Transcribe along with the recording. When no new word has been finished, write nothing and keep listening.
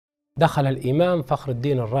دخل الإمام فخر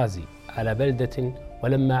الدين الرازي على بلدة،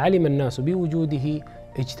 ولما علم الناس بوجوده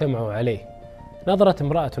اجتمعوا عليه. نظرت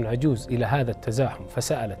امرأة عجوز إلى هذا التزاحم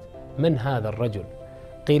فسألت: من هذا الرجل؟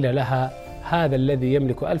 قيل لها: هذا الذي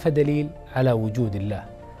يملك 1000 دليل على وجود الله.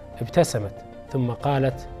 ابتسمت ثم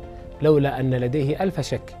قالت: لولا أن لديه 1000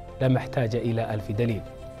 شك لما احتاج إلى 1000 دليل.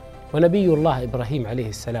 ونبي الله إبراهيم عليه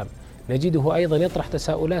السلام نجده أيضا يطرح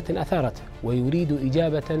تساؤلات أثارته ويريد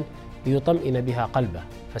إجابة ليطمئن بها قلبه،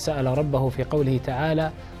 فسأل ربه في قوله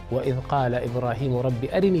تعالى: وإذ قال إبراهيم رب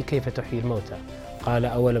أرني كيف تحيي الموتى قال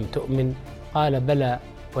أولم تؤمن قال بلى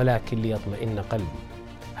ولكن ليطمئن قلبي.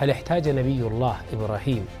 هل احتاج نبي الله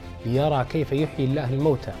إبراهيم ليرى كيف يحيي الله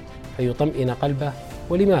الموتى فيطمئن قلبه؟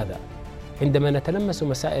 ولماذا؟ عندما نتلمس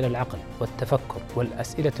مسائل العقل والتفكر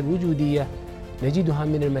والأسئلة الوجودية نجدها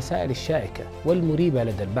من المسائل الشائكة والمريبة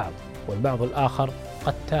لدى البعض، والبعض الآخر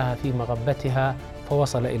قد تاه في مغبتها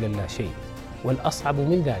فوصل إلى اللاشيء. والأصعب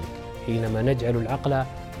من ذلك حينما نجعل العقل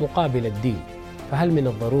مقابل الدين، فهل من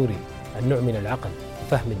الضروري أن نعمل العقل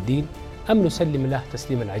بفهم الدين أم نسلم له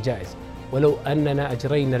تسليم العجائز؟ ولو أننا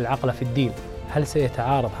أجرينا العقل في الدين هل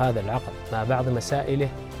سيتعارض هذا العقل مع بعض مسائله؟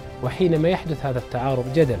 وحينما يحدث هذا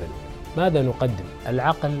التعارض جدلا ماذا نقدم،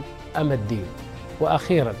 العقل أم الدين؟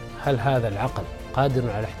 وأخيرا هل هذا العقل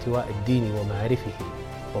قادر على احتواء الدين ومعارفه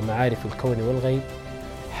ومعارف الكون والغيب؟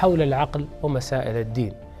 حول العقل ومسائل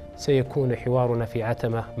الدين سيكون حوارنا في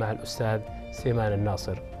عتمة مع الأستاذ سليمان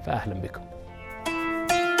الناصر، فأهلا بكم.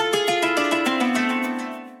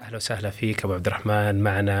 أهلا وسهلا فيك أبو عبد الرحمن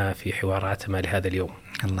معنا في حوار عتمة لهذا اليوم.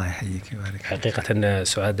 الله يحييك ويبارك. حقيقة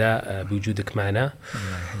سعداء بوجودك معنا.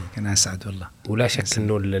 الله يحييك، أنا أسعد والله. ولا شك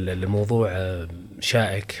أنه الموضوع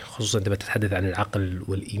شائك، خصوصا عندما تتحدث عن العقل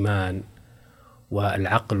والإيمان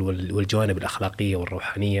والعقل والجوانب الأخلاقية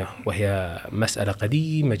والروحانية، وهي مسألة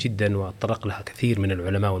قديمة جدا واتطرق لها كثير من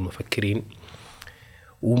العلماء والمفكرين.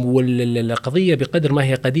 والقضية بقدر ما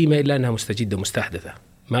هي قديمة إلا أنها مستجدة مستحدثة.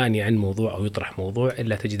 ما أني عن موضوع أو يطرح موضوع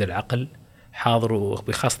إلا تجد العقل حاضر،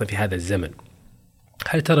 وخاصة في هذا الزمن.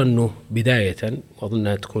 هل ترى أنه بداية،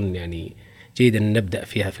 وأظنها تكون يعني جيدا نبدأ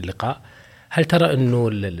فيها في اللقاء، هل ترى أنه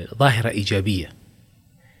ظاهرة إيجابية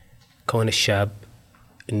كون الشاب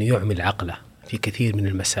أنه يعمل عقله في كثير من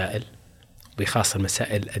المسائل، بخاصة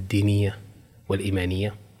المسائل الدينية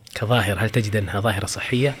والإيمانية كظاهرة؟ هل تجد أنها ظاهرة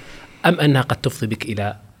صحية أم أنها قد تفضي بك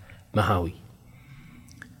إلى مهاوي؟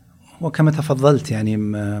 وكما تفضلت يعني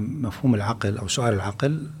مفهوم العقل أو سؤال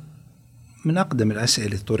العقل من أقدم الأسئلة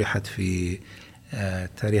اللي طرحت في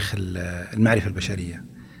تاريخ المعرفة البشرية،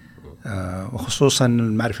 وخصوصا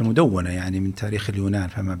المعرفة المدونة يعني من تاريخ اليونان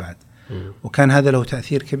فما بعد. وكان هذا له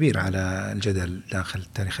تأثير كبير على الجدل داخل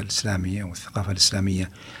التاريخ الإسلامي والثقافة الإسلامية.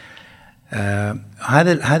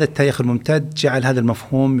 هذا التاريخ الممتد جعل هذا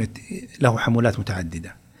المفهوم له حمولات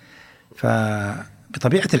متعددة.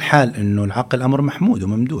 فبطبيعة الحال أنه العقل أمر محمود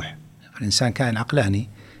وممدوح، فالإنسان كائن عقلاني،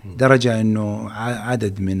 درجة أنه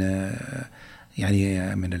عدد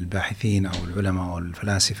من الباحثين أو العلماء أو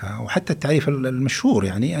الفلاسفة وحتى التعريف المشهور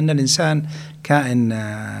يعني أن الإنسان كائن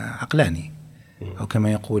عقلاني، أو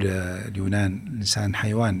كما يقول اليونان الإنسان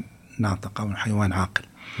حيوان ناطق أو حيوان عاقل.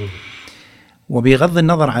 وبغض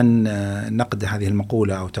النظر عن نقد هذه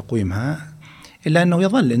المقولة أو تقويمها، إلا أنه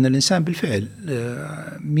يظل أن الإنسان بالفعل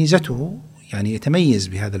ميزته يعني يتميز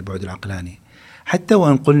بهذا البعد العقلاني، حتى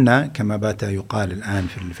وإن قلنا كما بات يقال الآن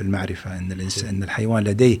في المعرفة أن الحيوان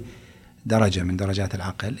لديه درجة من درجات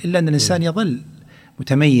العقل، إلا أن الإنسان يظل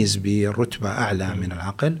متميز بالرتبة أعلى من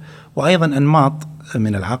العقل، وأيضا أنماط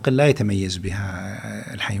من العقل لا يتميز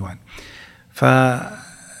بها الحيوان.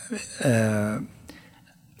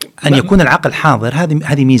 أن يكون العقل حاضر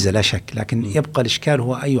هذه ميزة لا شك، لكن يبقى الإشكال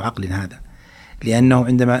هو أي عقل هذا، لأنه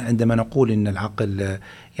عندما نقول إن العقل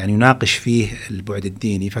يعني يناقش فيه البعد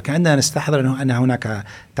الديني فكأننا نستحضر أن هناك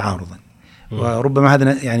تعارضا، وربما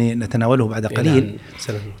هذا يعني نتناوله بعد قليل.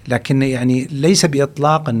 لكن يعني ليس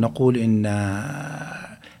بإطلاق أن نقول إن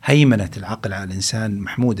هيمنة العقل على الإنسان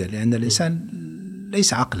محمودة، لأن الإنسان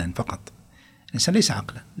ليس عقلا فقط. الإنسان ليس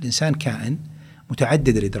عقلا، الإنسان كائن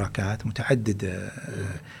متعدد الإدراكات، متعدد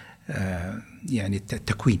يعني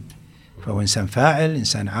التكوين. فهو إنسان فاعل،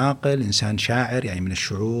 إنسان عاقل، إنسان شاعر يعني من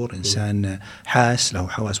الشعور، إنسان حاس له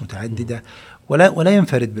حواس متعددة، ولا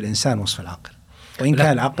ينفرد بالإنسان وصف العقل، وإن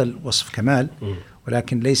كان العقل وصف كمال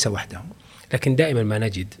ولكن ليس وحده. لكن دائما ما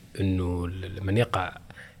نجد أنه من يقع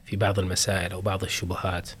في بعض المسائل أو بعض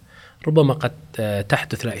الشبهات ربما قد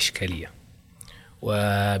تحدث له إشكالية،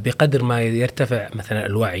 وبقدر ما يرتفع مثلا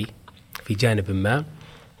الوعي في جانب ما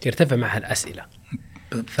يرتفع معها الأسئلة.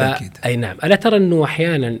 أي نعم. ألا ترى أنه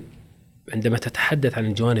أحيانا عندما تتحدث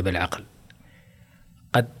عن جوانب العقل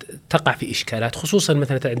قد تقع في إشكالات، خصوصا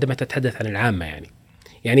مثلا عندما تتحدث عن العامة،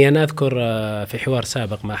 يعني أنا أذكر في حوار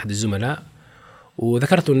سابق مع أحد الزملاء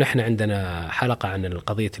وذكرت أن إحنا عندنا حلقة عن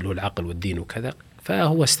القضية اللي هو العقل والدين وكذا،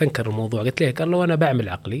 فهو استنكر الموضوع. قلت له قال له أنا بعمل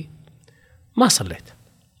عقلي ما صليت.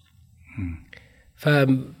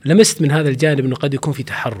 فلمست من هذا الجانب أنه قد يكون في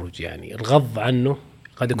تحرج، يعني الغض عنه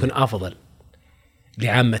قد يكون أفضل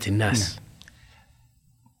لعامة الناس.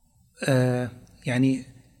 يعني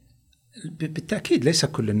بالتأكيد ليس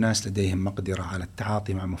كل الناس لديهم مقدرة على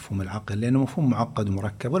التعاطي مع مفهوم العقل، لأنه مفهوم معقد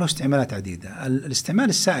ومركب وله استعمالات عديدة. الاستعمال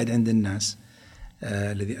السائد عند الناس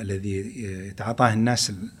الذي يتعاطاه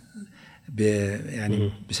الناس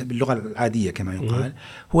يعني باللغة العادية كما يقال،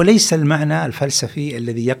 هو ليس المعنى الفلسفي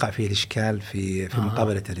الذي يقع فيه الإشكال في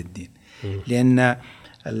مقابلة للدين. لأن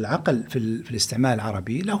العقل في الاستعمال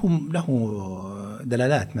العربي له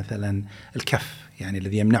دلالات، مثلا الكف، يعني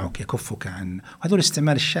الذي يمنعك يكفك عن، وهذا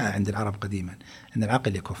الاستعمال الشائع عند العرب قديما، أن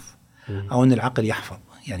العقل يكف أو أن العقل يحفظ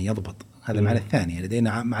يعني يضبط. هذا المعنى الثاني.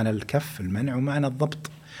 لدينا معنى الكف المنع ومعنى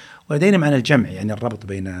الضبط، ولدينا معنى الجمع يعني الربط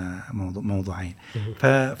بين موضوعين.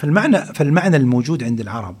 فالمعنى الموجود عند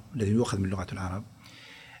العرب الذي يؤخذ من لغة العرب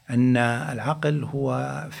أن العقل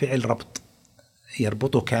هو فعل ربط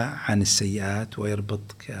يربطك عن السيئات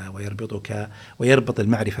ويربط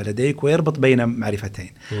المعرفة لديك ويربط بين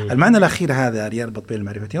معرفتين. المعنى الأخير هذا يربط بين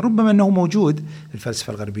المعرفتين ربما أنه موجود في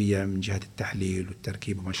الفلسفة الغربية من جهة التحليل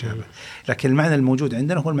والتركيب وما شابه، لكن المعنى الموجود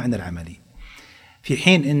عندنا هو المعنى العملي، في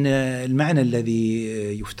حين أن المعنى الذي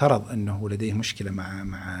يفترض أنه لديه مشكلة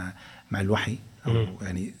مع الوحي أو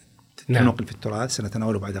يعني تنقل في التراث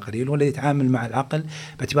سنتناوله بعد قليل، هو الذي يتعامل مع العقل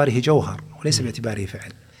باعتباره جوهر وليس باعتباره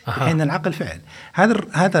فعل. حين العقل فعل.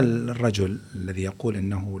 هذا الرجل الذي يقول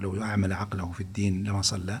أنه لو أعمل عقله في الدين لما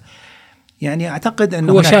صلى، يعني أعتقد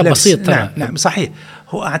أنه هو شاب بسيط. نعم صحيح،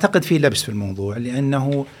 هو أعتقد فيه لبس في الموضوع،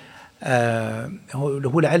 لأنه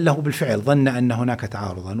هو لعله بالفعل ظن أن هناك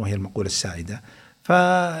تعارضا، وهي المقولة السائدة،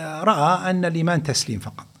 فرأى أن الإيمان تسليم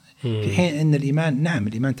فقط، في حين أن الإيمان نعم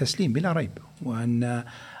الإيمان تسليم بلا ريب،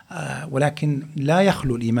 ولكن لا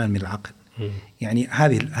يخلو الإيمان من العقل. يعني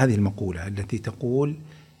هذه المقولة التي تقول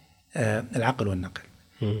العقل والنقل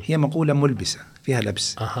هي مقولة ملبسة فيها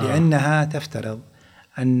لبس، لأنها تفترض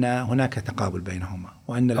أن هناك تقابل بينهما،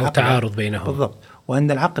 وأن العقل أو تعارض بينهما بالضبط،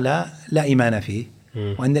 وأن العقل لا إيمان فيه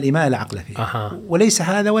وأن الإيمان لا عقل فيه، وليس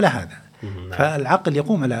هذا ولا هذا. فالعقل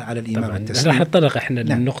يقوم على الإيمان والتسليم. راح نتطرق إحنا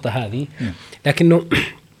للنقطة هذه، لكنه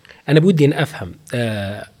أنا بودي أن أفهم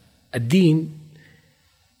الدين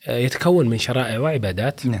يتكون من شرائع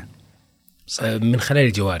وعبادات من خلال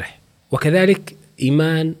الجوارح، وكذلك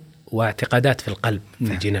إيمان واعتقادات في القلب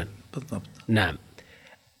في الجنان. بالضبط. نعم.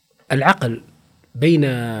 العقل بين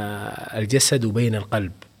الجسد وبين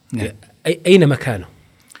القلب أين مكانه؟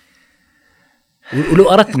 ولو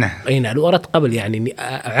أردت لو أردت قبل يعني أني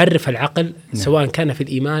أعرف العقل سواء كان في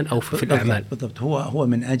الإيمان أو في الأعمال. بالضبط. هو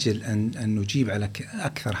من أجل أن نجيب على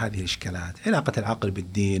أكثر هذه الإشكالات، علاقة العقل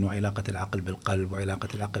بالدين وعلاقة العقل بالقلب وعلاقة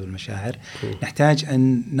العقل بالمشاعر، نحتاج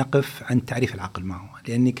أن نقف عن تعريف العقل ما هو،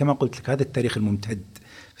 لأني كما قلت لك هذا التاريخ الممتد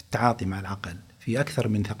في التعاطي مع العقل في أكثر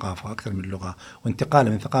من ثقافة وأكثر من لغة،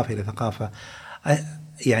 وانتقال من ثقافة إلى ثقافة،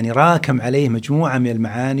 يعني راكم عليه مجموعة من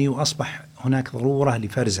المعاني، وأصبح هناك ضرورة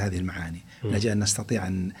لفرز هذه المعاني من أجل أن نستطيع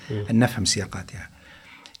أن نفهم سياقاتها.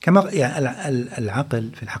 كما يعني العقل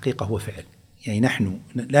في الحقيقة هو فعل، يعني نحن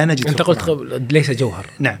لا نجد. أنت قلت ليس جوهر.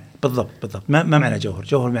 نعم بالضبط. ما معنى جوهر؟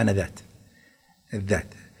 جوهر معنى ذات.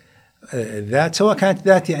 الذات سواء كانت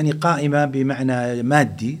ذات يعني قائمة بمعنى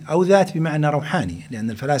مادي أو ذات بمعنى روحاني، لأن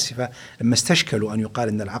الفلاسفة لما استشكلوا أن يقال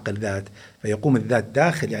أن العقل ذات، فيقوم الذات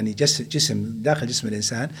داخل يعني جسم داخل جسم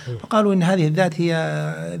الإنسان، فقالوا أن هذه الذات هي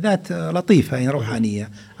ذات لطيفة يعني روحانية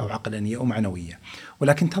أو عقلانية أو معنوية،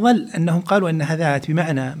 ولكن تظل أنهم قالوا أنها ذات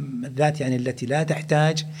بمعنى الذات يعني التي لا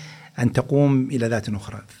تحتاج أن تقوم إلى ذات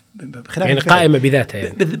أخرى، يعني قائمة بذاتها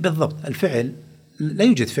يعني. بالضبط. الفعل لا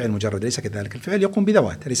يوجد فعل مجرد، ليس كذلك. الفعل يقوم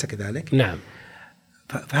بذوات، ليس كذلك. نعم.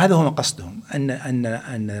 فهذا هو قصدهم،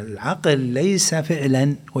 أن العقل ليس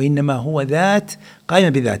فعلا، وإنما هو ذات قائمة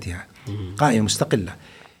بذاتها، قائمة مستقلة،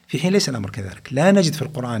 في حين ليس الأمر كذلك. لا نجد في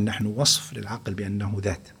القرآن نحن وصف للعقل بأنه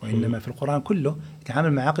ذات، وإنما في القرآن كله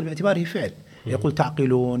يتعامل مع العقل باعتباره فعل، يقول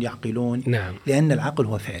تعقلون يعقلون. نعم. لأن العقل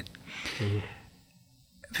هو فعل.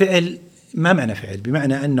 فعل ما معنى فعل؟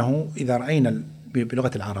 بمعنى أنه إذا رأينا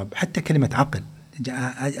بلغة العرب حتى كلمة عقل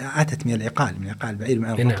أتت من العقال، بعيد من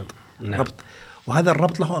الربط. ربط، وهذا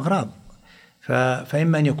الربط له أغراض،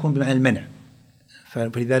 فإما أن يكون بمعنى المنع،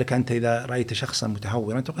 فلذلك أنت إذا رأيت شخصا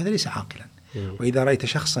متهورا تقول هذا ليس عاقلا، وإذا رأيت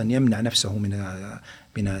شخصا يمنع نفسه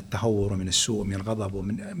من التهور ومن السوء ومن الغضب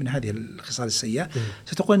ومن هذه الخصال السيئة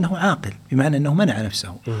ستقول أنه عاقل، بمعنى أنه منع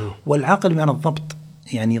نفسه. والعقل بمعنى الضبط،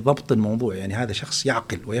 يعني ضبط الموضوع، يعني هذا شخص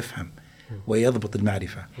يعقل ويفهم، ويضبط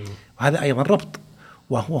المعرفة، وهذا أيضا ربط.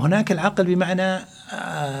 وهناك العقل بمعنى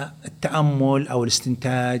التأمل أو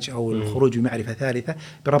الاستنتاج أو الخروج بمعرفة ثالثة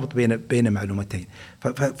بربط بين معلومتين.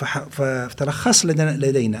 فتلخص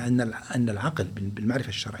لدينا أن العقل بالمعرفة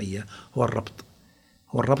الشرعية هو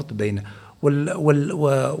الربط بين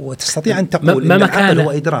وتستطيع أن تقول ما إن العقل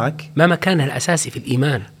هو إدراك ما مكانه الأساسي في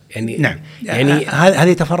الإيمان. يعني نعم، يعني هذا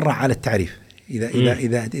يتفرع على التعريف.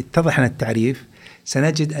 إذا اتضح لنا التعريف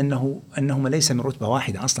سنجد أنه ليس من رتبة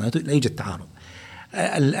واحدة أصلا، لا يوجد تعارض.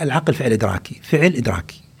 العقل فعل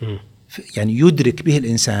إدراكي يعني يدرك به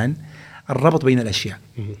الإنسان الربط بين الأشياء.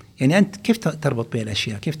 يعني أنت كيف تربط بين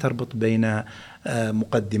الأشياء؟ كيف تربط بين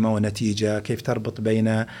مقدمة ونتيجة؟ كيف تربط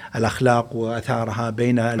بين الأخلاق وأثارها،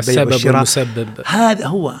 بين البيع والشراء والمسبب؟ هذا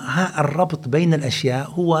هو الربط بين الأشياء،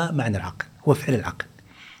 هو معنى العقل، هو فعل العقل.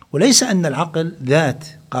 وليس أن العقل ذات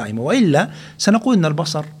قائمة، وإلا سنقول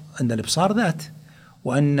أن الإبصار ذات،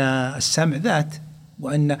 وأن السمع ذات،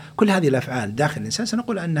 وأن كل هذه الأفعال داخل الإنسان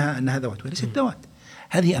سنقول أنها ذوات، وليست ذوات،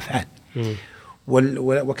 هذه أفعال.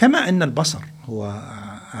 وكما أن البصر هو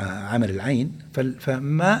عمل العين،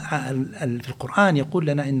 فما في القرآن يقول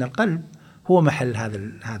لنا أن القلب هو محل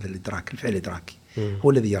هذا الإدراك، الفعل الإدراكي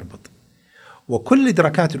هو الذي يربط. وكل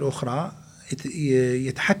الإدراكات الأخرى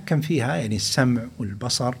يتحكم فيها، يعني السمع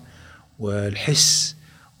والبصر والحس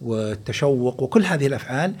والتشوق وكل هذه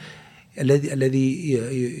الأفعال الذي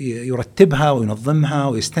يرتبها وينظمها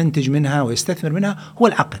ويستنتج منها ويستثمر منها هو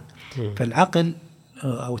العقل. فالعقل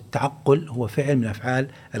أو التعقل هو فعل من أفعال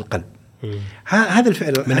القلب. هذا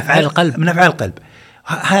الفعل من أفعال القلب.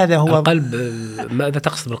 هذا هو القلب. ماذا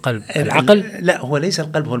تقصد بالقلب؟ العقل؟ لا، هو ليس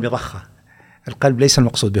القلب هو المضخة. القلب ليس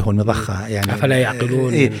المقصود به هو المضخة. يعني أفلا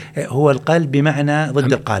يعقلون؟ هو القلب بمعنى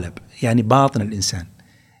ضد القالب، يعني باطن الإنسان،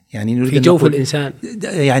 يعني في جوف الإنسان،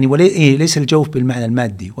 يعني ليس الجوف بالمعنى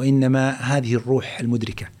المادي، وإنما هذه الروح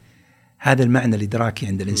المدركة، هذا المعنى الإدراكي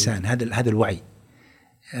عند الإنسان، هذا الوعي.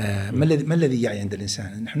 ما الذي يعي عند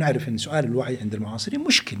الإنسان؟ نحن نعرف أن سؤال الوعي عند المعاصرين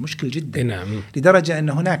مشكل جدا. نعم. لدرجة أن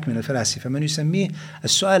هناك من الفلاسفة من يسميه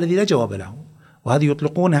السؤال الذي لا جواب له، وهذه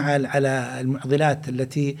يطلقونها على المعضلات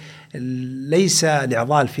التي ليس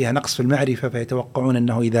لإعضال فيها نقص في المعرفة، فيتوقعون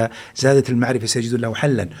أنه إذا زادت المعرفة سيجد له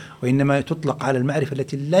حلا، وإنما تطلق على المعرفة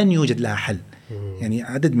التي لن يوجد لها حل. يعني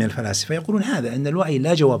عدد من الفلاسفة يقولون هذا، أن الوعي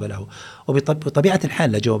لا جواب له، وبطبيعة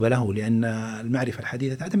الحال لا جواب له، لأن المعرفة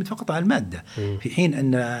الحديثة تعتمد فقط على المادة، في حين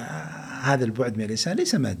أن هذا البعد من الإنسان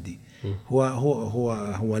ليس مادي.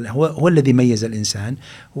 هو الذي ميز الإنسان،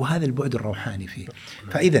 وهذا البعد الروحاني فيه.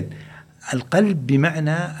 فإذا القلب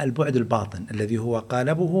بمعنى البعد الباطن الذي هو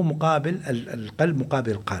قالبه مقابل القلب،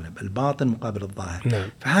 مقابل القالب، الباطن مقابل الظاهر. نعم.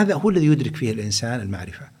 فهذا هو الذي يدرك فيه الإنسان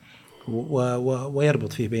المعرفة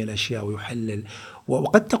ويربط فيه بين الأشياء ويحلل.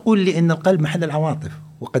 وقد تقول لي أن القلب محل العواطف،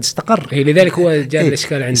 وقد استقر. لذلك هو جاء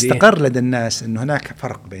الإشكال عندي، استقر لدى الناس أن هناك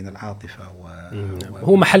فرق بين العاطفة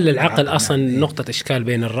هو محل العقل أصلا. نقطة إشكال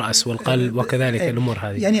بين الرأس والقلب وكذلك الأمور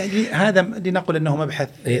هذه. يعني هذا لنقول أنه مبحث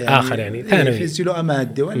آخر، يعني ثانوي فيزيولوجيا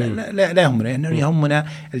مادة، لا يهمنا، يعني يهمنا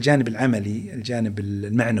الجانب العملي، الجانب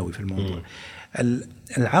المعنوي في الموضوع.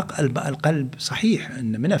 القلب صحيح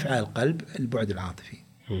أن من أفعال القلب البعد العاطفي،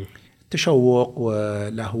 التشوق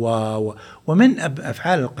والأهواء، ومن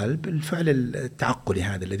أفعال القلب الفعل التعقلي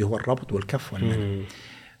هذا الذي هو الربط والكف والمنع،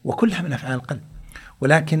 وكلها من أفعال القلب.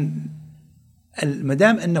 ولكن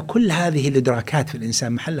مدام أن كل هذه الإدراكات في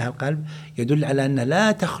الإنسان محلها القلب، يدل على أن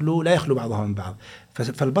لا يخلو بعضها من بعض.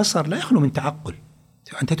 فالبصر لا يخلو من تعقل،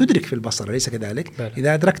 أنت تدرك في البصر، أليس كذلك؟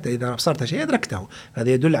 إذا أبصرت شيء أدركته، هذا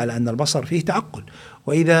يدل على أن البصر فيه تعقل.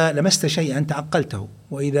 وإذا لمست شيئا تعقلته،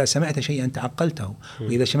 وإذا سمعت شيئا تعقلته،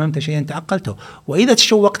 وإذا شممت شيئا تعقلته، وإذا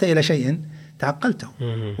تشوقت إلى شيء تعقلته،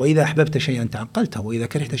 وإذا أحببت شيئا تعقلته، وإذا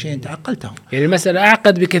كرهت شيئا تعقلته. يعني المسألة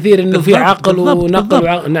أعقد بكثير، إنه في عقل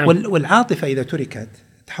ونقل. نعم. والعاطفة إذا تركت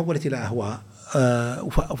تحولت إلى أهواء،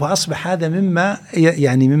 فأصبح هذا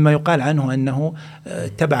مما يقال عنه أنه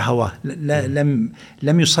تبع هواه،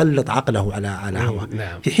 لم يسلط عقله على هواه.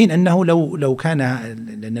 نعم. في حين أنه لو كان،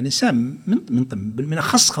 لأن الإنسان من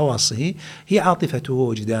أخص خواصه هي عاطفته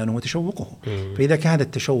ووجدانه وتشوقه، فإذا كان هذا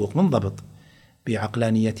التشوق منضبط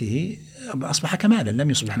بعقلانيته أصبح كمالا، لم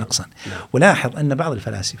يصبح نقصا. ولاحظ أن بعض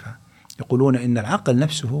الفلاسفة يقولون إن العقل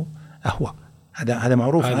نفسه أهوى. هذا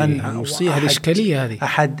معروف عن الإشكالية هذه.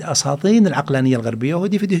 أحد أساطين العقلانية الغربية هو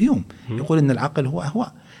ديفيد هيوم، يقول إن العقل هو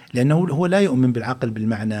أهواء، لأنه هو لا يؤمن بالعقل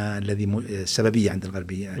بالمعنى الذي السببية عند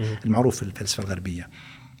الغربية المعروف في الفلسفة الغربية.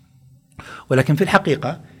 ولكن في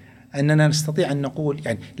الحقيقة أننا نستطيع أن نقول،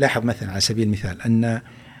 يعني لاحظ مثلا على سبيل المثال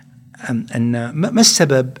أن ما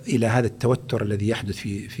السبب إلى هذا التوتر الذي يحدث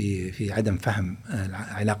في عدم فهم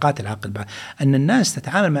علاقات العقل، أن الناس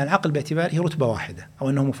تتعامل مع العقل باعتباره رتبة واحدة أو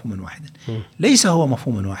أنه مفهوم واحد. ليس هو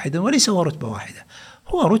مفهوم واحد وليس هو رتبة واحدة،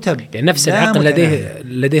 هو رتب، يعني نفس العقل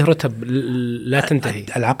لديه رتب لا تنتهي.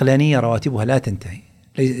 العقلانية رواتبها لا تنتهي،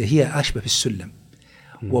 هي أشبه بالسلم،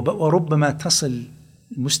 وربما تصل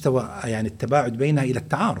مستوى يعني التباعد بينها إلى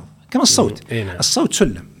التعارض، كما الصوت. الصوت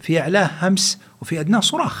سلم، في أعلاه همس وفي أدناه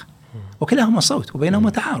صراخ، وكلاهما صوت وبينهما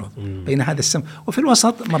تعارض بين هذا السمع، وفي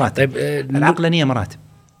الوسط مراتب. العقلانية مراتب،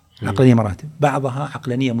 العقلانية مراتب، بعضها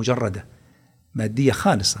عقلانية مجردة مادية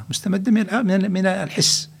خالصة مستمدة من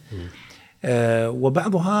الحس،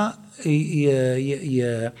 وبعضها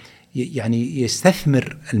يعني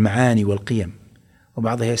يستثمر المعاني والقيم،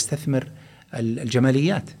 وبعضها يستثمر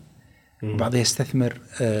الجماليات، وبعضها يستثمر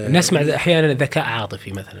نسمع أحيانا ذكاء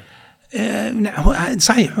عاطفي مثلا.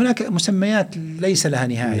 صحيح، هناك مسميات ليس لها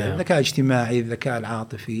نهاية. الذكاء الاجتماعي، الذكاء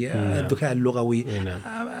العاطفي، الذكاء اللغوي،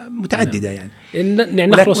 متعددة يعني.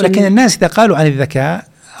 ولكن الناس إذا قالوا عن الذكاء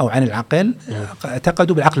أو عن العقل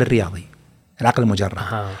اعتقدوا بالعقل الرياضي، العقل المجرد.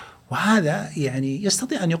 وهذا يعني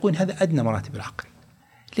يستطيع أن يكون هذا أدنى مراتب العقل،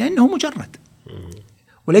 لأنه مجرد،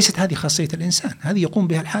 وليست هذه خاصية الإنسان، هذه يقوم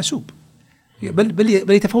بها الحاسوب، بل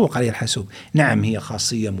يتفوق عليها الحاسوب. نعم، هي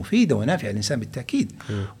خاصية مفيدة ونافعة للإنسان بالتأكيد،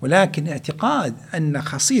 ولكن اعتقاد أن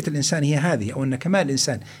خاصية الإنسان هي هذه، أو أن كمال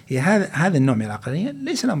الإنسان هي هذا النوع من العقلانية،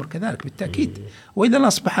 ليس الأمر كذلك بالتأكيد. وإذا لا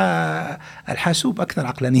أصبح الحاسوب أكثر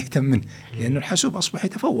عقلانية منه، لأن الحاسوب أصبح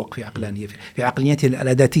يتفوق في عقلانيته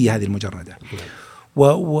الأداتية هذه المجردة.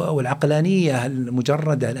 والعقلانية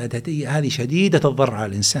المجردة الأداتية هذه شديدة الضرر على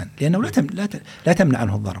الإنسان، لأنه لا تمنع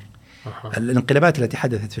عنه الضرر. الانقلابات التي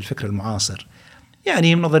حدثت في الفكر المعاصر،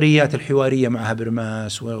 يعني النظريات الحوارية مع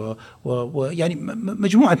هابرماس ويعني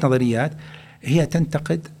مجموعة نظريات هي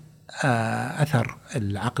تنتقد أثر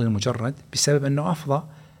العقل المجرد بسبب أنه أفضى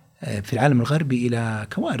في العالم الغربي إلى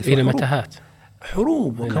كوارث، إلى متاهات،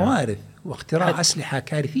 حروب وكوارث واختراع أسلحة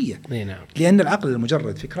كارثية. لأن العقل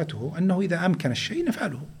المجرد فكرته أنه إذا أمكن الشيء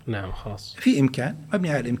نفعله. نعم، خلاص، في إمكان، مبني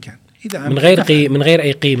على الإمكان، إذا من غير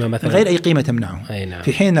أي قيمة مثلا، من غير أي قيمة تمنعه. نعم.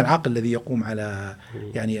 في حين العقل الذي يقوم على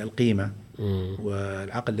يعني القيمة،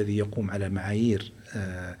 والعقل الذي يقوم على معايير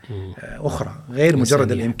أخرى غير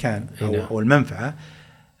مجرد الإمكان أو المنفعة،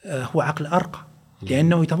 هو عقل أرقى،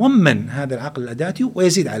 لأنه يتضمن هذا العقل الأداتي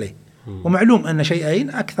ويزيد عليه. ومعلوم أن شيئين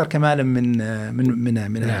أكثر كمالا من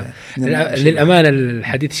نعم. للأمانة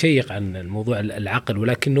الحديث شيق عن الموضوع العقل،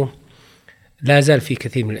 ولكنه لا زال في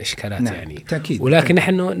كثير من الإشكالات. نعم. يعني تأكيد. ولكن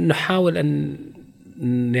نحن نحاول أن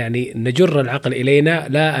يعني نجر العقل إلينا،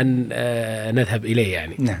 لا أن نذهب إليه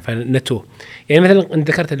يعني. نعم. فنتوه. يعني مثلا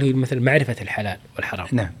أنت ذكرت اللي هو مثل معرفة الحلال والحرام.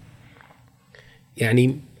 نعم.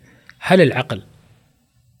 يعني هل العقل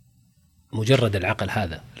مجرد العقل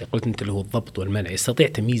هذا اللي قلت أنت اللي هو الضبط والمنع يستطيع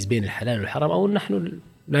تمييز بين الحلال والحرام، أو نحن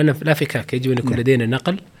لا فكاك، يجب أن يكون لدينا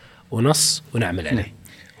نقل ونص ونعمل عليه؟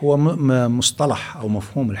 هو مصطلح أو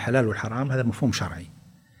مفهوم الحلال والحرام هذا مفهوم شرعي.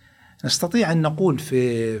 نستطيع أن نقول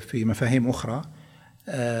في مفاهيم أخرى،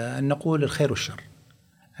 أن نقول الخير والشر،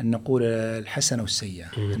 أن نقول الحسن والسيئة،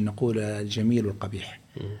 أن نقول الجميل والقبيح،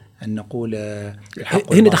 أن نقول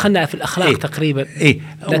الحق. هنا دخلنا في الأخلاق تقريبا.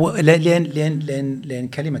 لأن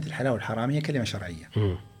كلمة الحلال والحرام هي كلمة شرعية،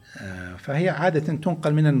 فهي عادة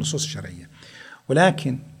تنقل من النصوص الشرعية.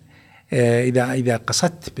 ولكن إذا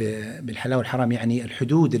قصدت بالحلال والحرام يعني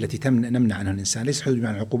الحدود التي نمنع عنها الإنسان، ليس حدود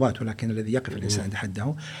بمعنى العقوبات، ولكن الذي يقف الإنسان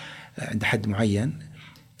عند حد معين،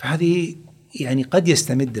 فهذه يعني قد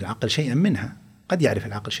يستمد العقل شيئا منها، قد يعرف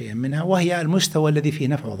العقل شيئا منها، وهي المستوى الذي فيه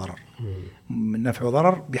نفع وضرر، نفع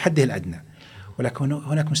وضرر بحده الأدنى. ولكن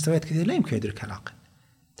هناك مستويات كثيرة لا يمكن يدركها العقل،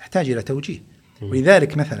 تحتاج إلى توجيه.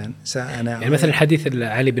 ولذلك مثلا يعني مثلا الحديث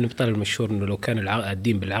علي بن أبي طالب المشهور أنه لو كان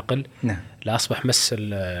الدين بالعقل، نعم، لأصبح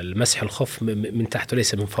المسح الخف من تحت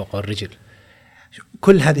وليس من فوق الرجل.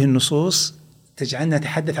 كل هذه النصوص تجعلنا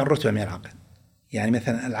نتحدث عن رتبة من العقل. يعني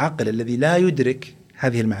مثلا العقل الذي لا يدرك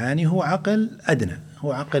هذه المعاني هو عقل أدنى،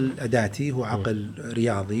 هو عقل أداتي، هو عقل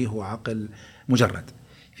رياضي، هو عقل مجرد.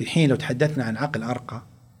 في حين لو تحدثنا عن عقل أرقى،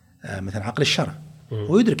 مثلا عقل الشرع،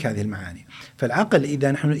 ويدرك هذه المعاني. فالعقل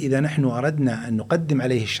إذا نحن أردنا أن نقدم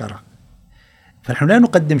عليه الشرع، فنحن لا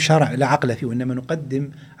نقدم شرع لا عقل فيه، وإنما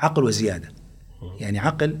نقدم عقل وزيادة، يعني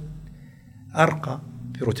عقل أرقى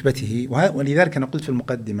في رتبته. ولذلك أنا قلت في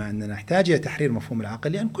المقدمة أننا نحتاج إلى تحرير مفهوم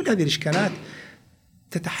العقل، لأن كل هذه الإشكالات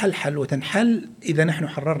تتحلحل وتنحل إذا نحن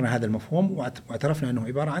حررنا هذا المفهوم واعترفنا أنه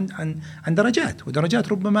عبارة عن درجات،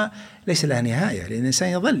 ودرجات ربما ليس لها نهاية، لأن الإنسان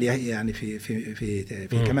يظل يعني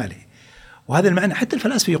في كماله. وهذا المعنى حتى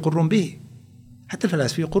الفلاسفة يقرون به، حتى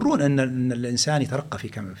الفلاسفة يقرون أن الإنسان يترقى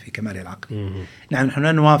في كمال العقل. نعم نحن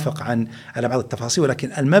لا نوافق على بعض التفاصيل،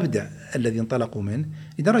 ولكن المبدأ الذي انطلقوا منه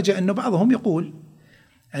لدرجة أن بعضهم يقول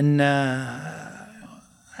أن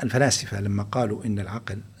الفلاسفة لما قالوا إن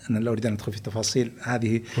العقل، أنا لا أريد أن أدخل في التفاصيل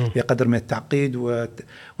هذه بقدر من التعقيد،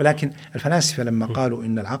 ولكن الفلاسفة لما قالوا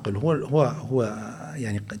إن العقل هو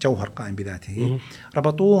يعني جوهر قائم بذاته،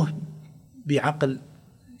 ربطوه بعقل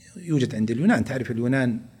يوجد عند اليونان. تعرف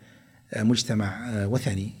اليونان مجتمع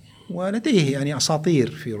وثني ولديه يعني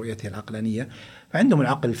أساطير في رؤيته العقلانية، فعندهم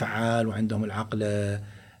العقل الفعال وعندهم العقل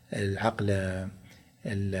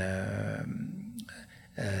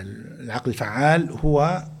الفعال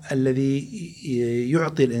هو الذي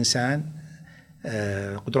يعطي الإنسان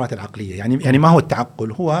قدرات العقلية. يعني ما هو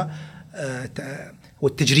التعقل؟ هو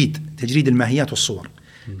تجريد الماهيات والصور.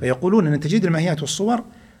 فيقولون أن تجريد الماهيات والصور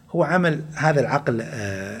هو عمل هذا العقل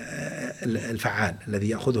الفعال الذي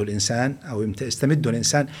يأخذه الإنسان أو يستمده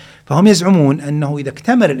الإنسان. فهم يزعمون أنه إذا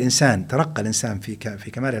اكتمل الإنسان، ترقى الإنسان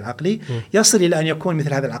في كمال العقلي، يصل إلى أن يكون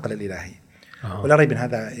مثل هذا العقل الإلهي. ولا ريب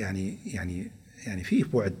هذا يعني فيه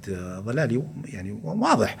بعد ضلالي يعني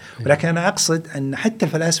واضح، ولكن أنا أقصد أن حتى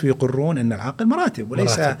الفلاسفة يقرون أن العقل مراتب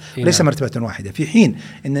وليس مرتبة واحدة، في حين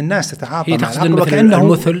أن الناس تتعاطى مع العقل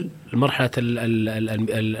وكأنه المرحلة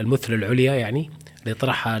المثل العليا يعني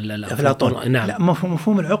ليطرحها أفلاطون. نعم. لا،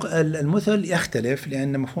 مفهوم المثل يختلف،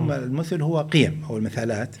 لأن مفهوم المثل هو قيم أو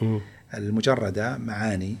المثالات المجردة،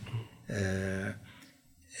 معاني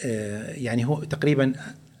يعني هو تقريبا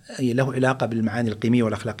له علاقة بالمعاني القيمية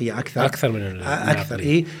والأخلاقية أكثر من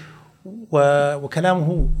أكثر.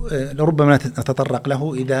 وكلامه لربما نتطرق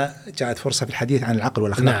له إذا جاءت فرصة في الحديث عن العقل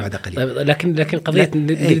والأخلاق. نعم. بعد قليل. لكن قضية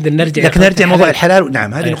نرجع موضوع الحلال.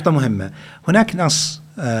 نعم، هذه نقطة مهمة. هناك نص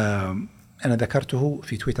أنا ذكرته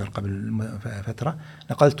في تويتر قبل فترة،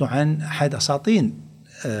 نقلت عن أحد أساطين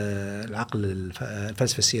العقل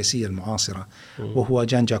الفلسفة السياسية المعاصرة، وهو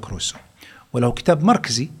جاك روسو، وله كتاب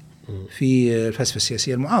مركزي في الفلسفة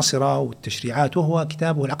السياسية المعاصرة والتشريعات، وهو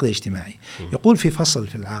كتابه العقل الاجتماعي. يقول في فصل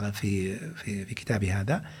في كتابه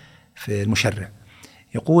هذا في المشرع،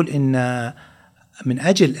 يقول إن من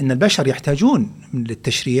أجل أن البشر يحتاجون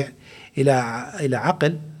للتشريع إلى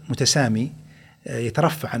عقل متسامي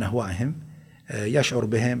يترفع عن أهوائهم، يشعر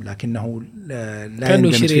بهم لكنه لا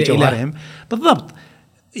يندمج في جوهرهم. بالضبط،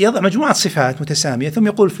 يضع مجموعة صفات متسامية، ثم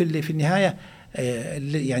يقول في النهاية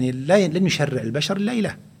يعني لن يشرع البشر إلا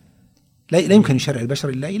إله، لا يمكن يشرع البشر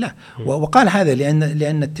إلا إله. وقال هذا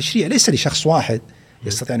لأن التشريع ليس لشخص واحد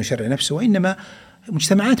يستطيع أن يشرع نفسه، وإنما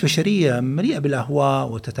مجتمعات بشرية مليئة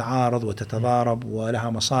بالأهواء وتتعارض وتتضارب ولها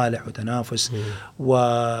مصالح وتنافس،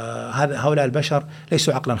 وهؤلاء البشر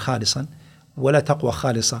ليسوا عقلا خالصا ولا تقوى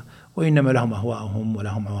خالصة، وإنما لهم أهواءهم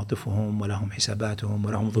ولهم عواطفهم ولهم حساباتهم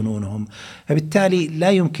ولهم ظنونهم. فبالتالي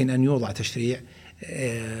لا يمكن أن يوضع تشريع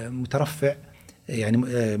مترفع يعني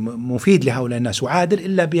مفيد لهؤلاء الناس وعادل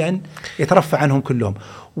إلا بأن يترفع عنهم كلهم.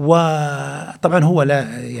 وطبعا هو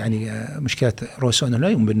لا يعني مشكلة روسو أنه لا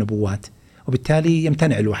يؤمن بالنبوات، وبالتالي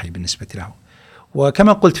يمتنع الوحي بالنسبة له.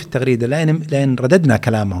 وكما قلت في التغريدة، لأن رددنا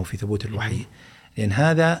كلامه في ثبوت الوحي، لأن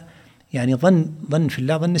هذا يعني ظن في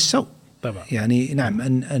الله ظن السوء طبعا. يعني نعم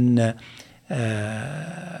أن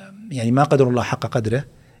يعني ما قدر الله حق قدره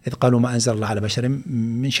إذ قالوا ما أنزل الله على بشر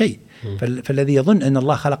من شيء. فالذي يظن أن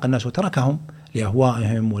الله خلق الناس وتركهم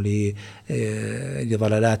لأهوائهم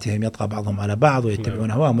ولضلالاتهم يطغى بعضهم على بعض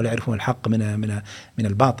ويتبعون هواهم ولا يعرفون الحق من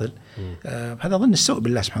الباطل، هذا ظن السوء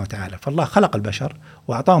بالله سبحانه وتعالى. فالله خلق البشر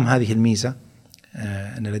وأعطاهم هذه الميزة،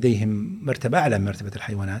 أن لديهم مرتبة أعلى من مرتبة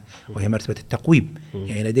الحيوانات، وهي مرتبة التقويم.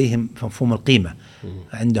 يعني لديهم مفهوم القيمة،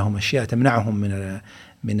 عندهم أشياء تمنعهم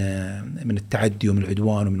من التعدي ومن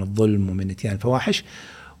العدوان ومن الظلم ومن اتيان الفواحش،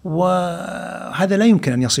 وهذا لا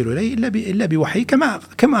يمكن أن يصل إليه إلا بوحي،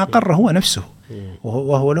 كما أقر هو نفسه،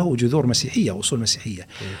 وهو له جذور مسيحية وأصول مسيحية.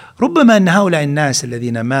 ربما أن هؤلاء الناس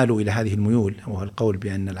الذين مالوا إلى هذه الميول، وهو القول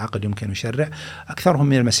بأن العقل يمكن أن يشرع، أكثرهم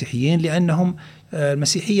من المسيحيين، لأنهم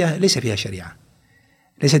المسيحية ليس فيها شريعة،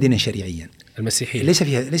 ليس دينا شريعيا. المسيحية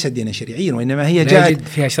ليس دينا شريعيا، وإنما هي لا يوجد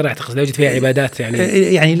فيها شريعة، لا يوجد فيها عبادات،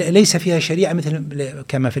 يعني ليس فيها شريعة مثل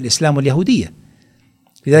كما في الإسلام واليهودية.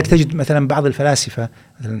 لذلك تجد مثلا بعض الفلاسفة،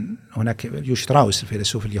 مثلا هناك يوشتراوس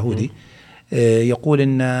الفيلسوف اليهودي، يقول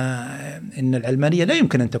إن العلمانية لا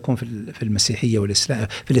يمكن أن تكون في المسيحية والإسلام،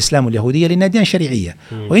 في الإسلام واليهودية، لأنها ديانة شريعية،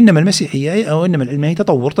 وإنما المسيحية أو إنما العلمانية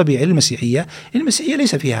تطور طبيعي للمسيحية. المسيحية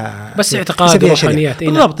ليس فيها بس اعتقاد وروحانيات.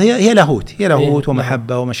 بالضبط، هي لاهوت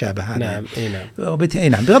ومحبة وما شابه هذا. نعم.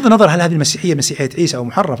 نعم. بغض النظر هل هذه المسيحية مسيحية عيسى أو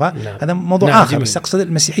محرفة، هذا موضوع آخر، بس أقصد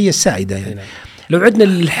المسيحية السائدة يعني. لو عدنا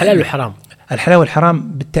للحلال والحرام، الحلال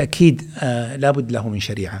والحرام بالتأكيد لابد له من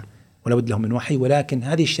شريعة، ولا بد لهم من وحي، ولكن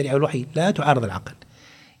هذه الشريعة والوحي لا تعارض العقل.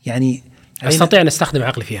 يعني أستطيع أن أستخدم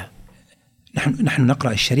عقلي فيها. نحن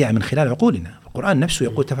نقرأ الشريعة من خلال عقولنا. القرآن نفسه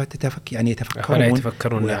يقول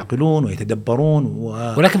يتفكرون ويعقلون ويتدبرون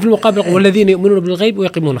ولكن في المقابل والذين يؤمنون بالغيب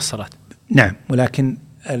ويقيمون الصلاة. نعم، ولكن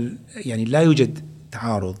يعني لا يوجد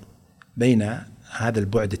تعارض بين هذا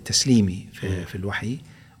البعد التسليمي في الوحي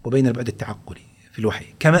وبين البعد التعقلي في الوحي،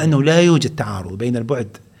 كما أنه لا يوجد تعارض بين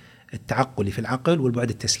البعد التعقلي في العقل والبعد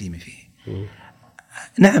التسليمي فيه.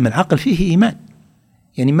 نعم، العقل فيه إيمان.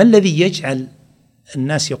 يعني ما الذي يجعل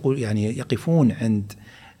الناس يقفون عند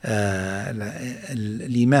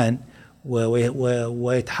الإيمان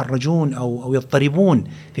ويتحرجون أو يضطربون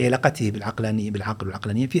في علاقته بالعقل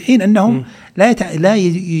والعقلانية، في حين أنهم لا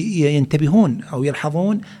ينتبهون أو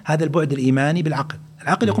يلحظون هذا البعد الإيماني بالعقل.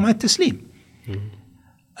 العقل يقوم على التسليم.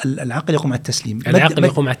 العقل يقوم على التسليم. العقل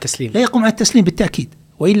يقوم على التسليم. لا يقوم على التسليم بالتأكيد.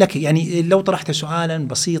 وإلا يعني لو طرحت سؤالا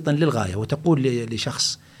بسيطا للغاية وتقول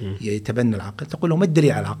لشخص يتبنى العقل، تقول له ما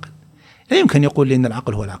الدليل على العقل؟ لا يمكن يقول لي أن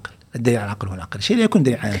العقل هو العقل. الدليل على العقل هو العقل، شيء لا يكون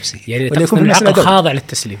دليل على نفسه. يعني تقصد العقل خاضع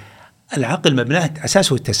للتسليم. العقل مبناه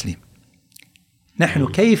أساسه التسليم. نحن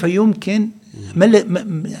كيف يمكن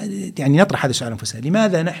يعني نطرح هذا السؤال أنفسنا،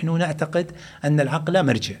 لماذا نحن نعتقد أن العقل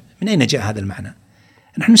مرجع؟ من أين جاء هذا المعنى؟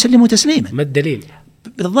 نحن نسلمه تسليما. ما الدليل؟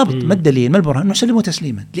 بالضبط، ما الدليل؟ ما البرهان؟ نسلمه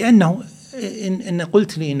تسليما، لأنه إن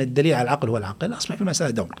قلت لي إن الدليل على العقل هو العقل، أصبح في المسألة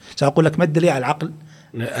دور. سأقول لك ما الدليل على العقل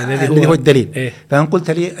الذي هو الدليل. فإن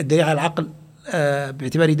قلت لي الدليل على العقل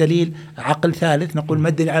باعتباره دليل عقل ثالث، نقول ما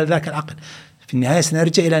الدليل على ذاك العقل. في النهاية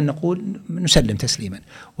سنرجع إلى أن نقول نسلم تسليما.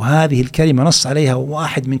 وهذه الكلمة نص عليها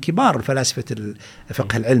واحد من كبار فلاسفة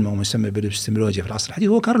فقه العلم ومسمى بالإبستمولوجيا في العصر الحديث،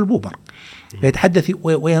 هو كارل بوبر. يتحدث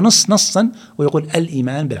وينص نصا ويقول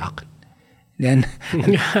الإيمان بالعقل. لأن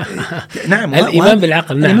نعم، الإيمان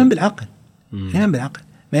بالعقل. نعم، الإيمان بالعقل. الإيمان بالعقل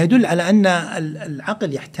ما يدل على أن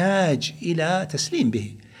العقل يحتاج إلى تسليم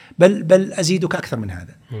به. بل أزيدك أكثر من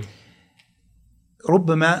هذا.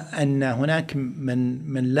 ربما أن هناك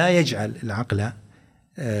من لا يجعل العقل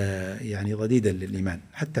يعني ضديدا للإيمان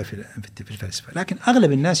حتى في الفلسفة، لكن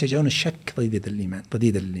أغلب الناس يجعلون الشك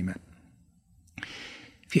ضديدا للإيمان،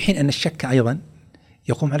 في حين أن الشك أيضا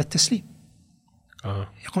يقوم على التسليم.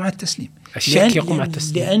 يقوم على التسليم. الشك يقوم على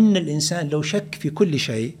التسليم، لأن الإنسان لو شك في كل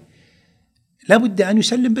شيء لابد أن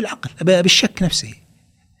يسلم بالعقل بالشك نفسه.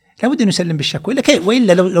 لابد أن يسلم بالشك،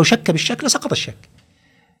 وإلا لو شك بالشك لسقط الشك.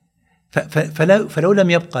 فلو لم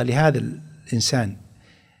يبقى لهذا الإنسان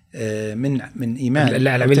من إيمان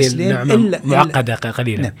وتسليم معقدة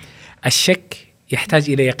قليلا. نعم. الشك يحتاج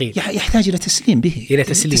إلى يقين، يحتاج إلى تسليم به،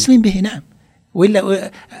 تسليم به. نعم،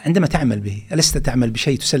 وإلا عندما تعمل به ألست تعمل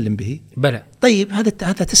بشيء تسلم به؟ بلى. طيب هذا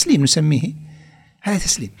تسليم نسميه، هذا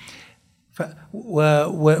تسليم.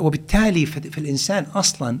 وبالتالي في الإنسان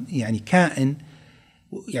أصلا يعني كائن،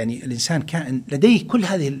 يعني الإنسان كائن لديه كل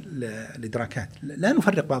هذه الإدراكات، لا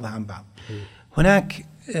نفرق بعضها عن بعض. هناك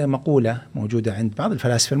مقولة موجودة عند بعض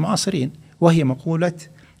الفلاسفة المعاصرين، وهي مقولة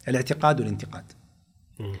الاعتقاد والانتقاد.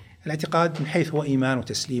 الاعتقاد من حيث هو إيمان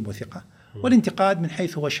وتسليم وثقة، والانتقاد من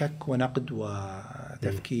حيث هو شك ونقد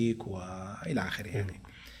وتفكيك وإلى آخره. يعني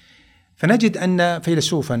فنجد أن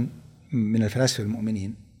فيلسوفا من الفلاسفة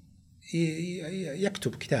المؤمنين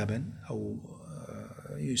يكتب كتابا أو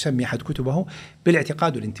يسمي أحد كتبه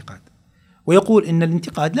بالاعتقاد والانتقاد، ويقول إن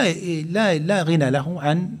الانتقاد لا غنى له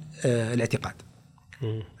عن الاعتقاد.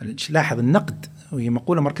 لاحظ النقد، وهي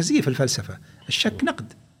مقولة مركزية في الفلسفة. الشك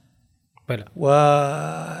نقد،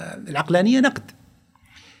 والعقلانية نقد،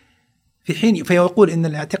 في حين فيقول إن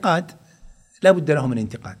الاعتقاد لا بد له من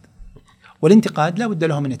انتقاد، والانتقاد لا بد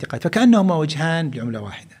له من اعتقاد، فكأنهما وجهان لعملة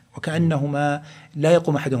واحدة، وكأنهما لا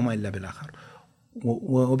يقوم أحدهما إلا بالآخر.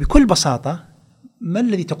 وبكل بساطة ما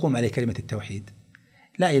الذي تقوم عليه كلمة التوحيد؟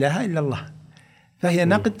 لا إله إلا الله. فهي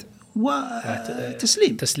نقد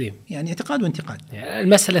وتسليم، يعني اعتقاد وانتقاد. يعني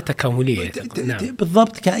المسألة تكاملية. نعم.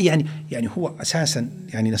 بالضبط. يعني هو أساسا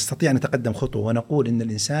يعني نستطيع أن نتقدم خطوة ونقول إن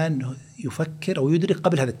الإنسان يفكر أو يدرك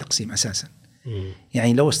قبل هذا التقسيم أساسا.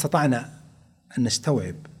 يعني لو استطعنا أن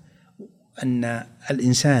نستوعب أن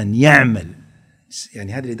الإنسان يعمل،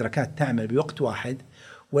 يعني هذه الإدراكات تعمل بوقت واحد،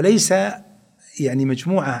 وليس يعني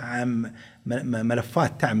مجموعة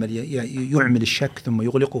ملفات تعمل، يعمل الشك ثم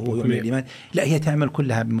يغلقه ويعمل الإيمان. لا، هي تعمل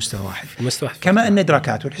كلها بمستوى واحد. كما أن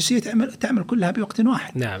إدراكات والحسية تعمل كلها بوقت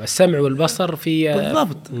واحد. نعم، السمع والبصر في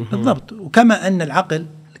بالضبط. وكما أن العقل،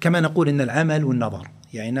 كما نقول إن العمل والنظر،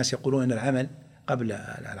 يعني الناس يقولون أن العمل قبل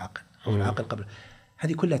العقل أو العقل قبل.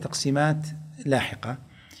 هذه كلها تقسيمات لاحقة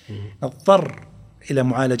نضطر إلى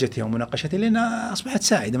معالجتها ومناقشتها لأنها أصبحت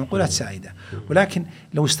سائدة، مقولات سائدة. ولكن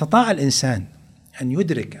لو استطاع الإنسان أن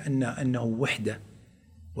يدرك أنه وحدة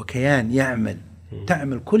وكيان يعمل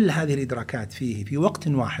تعمل كل هذه الإدراكات فيه في وقت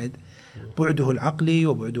واحد، بعده العقلي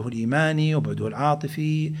وبعده الإيماني وبعده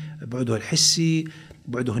العاطفي، بعده الحسي،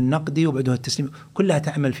 بعده النقدي وبعده التسليم، كلها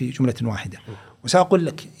تعمل في جملة واحدة. وسأقول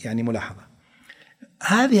لك يعني ملاحظة،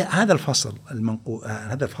 هذا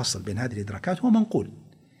الفصل بين هذه الإدراكات هو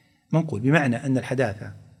منقول بمعنى أن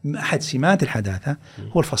الحداثة، أحد سمات الحداثة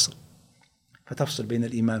هو الفصل، فتفصل بين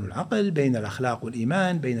الإيمان والعقل، بين الأخلاق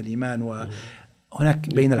والإيمان، بين الإيمان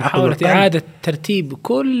وهناك بين العقل والقلب، إعادة ترتيب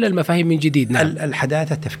كل المفاهيم من جديد. نعم.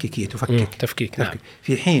 الحداثة تفكيكية، تفكيك. نعم.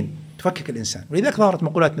 في حين تفكك الإنسان، ولذلك ظهرت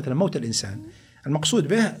مقولات مثل موت الإنسان، المقصود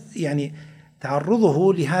به يعني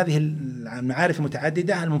تعرضه لهذه المعارف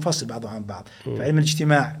المتعددة المنفصل بعضها عن بعض. فعلم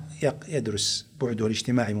الاجتماع يدرس بعده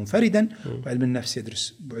الاجتماعي منفردا، وعلم النفس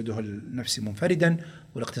يدرس بعده النفسي منفردا،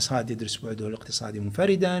 والاقتصاد يدرس بعده الاقتصادي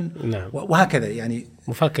منفردا. نعم. وهكذا يعني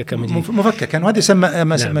مفككا، وهذا يسمى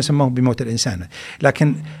ما سموه بموت الإنسان.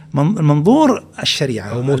 لكن منظور الشريعة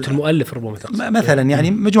أو موت المؤلف ربما مثلا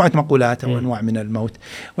يعني مجموعة مقولات أو أنواع من الموت،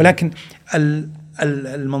 ولكن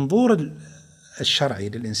المنظور الشرعي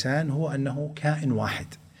للإنسان هو أنه كائن واحد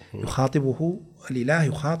يخاطبه الإله،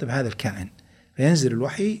 يخاطب هذا الكائن، فينزل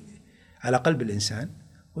الوحي على قلب الإنسان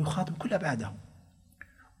ويخاطب كل أبعاده.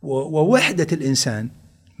 ووحدة الإنسان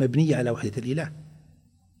مبنية على وحدة الإله،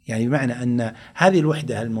 يعني بمعنى أن هذه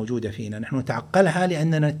الوحدة الموجودة فينا نحن نتعقلها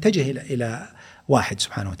لأننا نتجه إلى واحد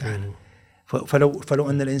سبحانه وتعالى. فلو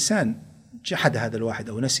أن الإنسان جحد هذا الواحد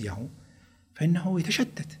أو نسيه فإنه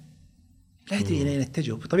يتشتت، لا يدري إلى أين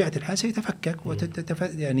يتجه، بطبيعة الحال سيتفكك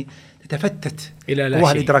يعني تتفتت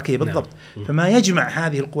القوى الإدراكية. بالضبط. نعم. فما يجمع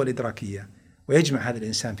هذه القوى الإدراكية ويجمع هذا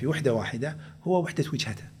الإنسان في وحدة واحدة هو وحدة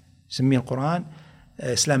وجهته، يسميه القرآن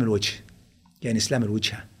إسلام الوجه، يعني إسلام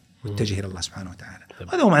الوجهة والتجه إلى الله سبحانه وتعالى.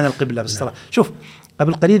 هذا هو معنى القبلة بالصلاة. شوف،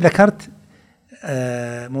 قبل قليل ذكرت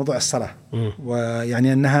موضوع الصلاة،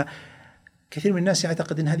 ويعني أنها كثير من الناس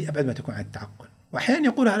يعتقد أن هذه أبعد ما تكون عن التعقل، وأحيانا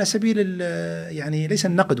يقولها على سبيل يعني ليس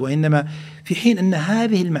النقد، وإنما في حين أن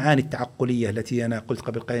هذه المعاني التعقلية التي أنا قلت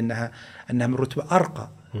قبل قليل أنها من رتبة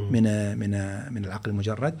أرقى من العقل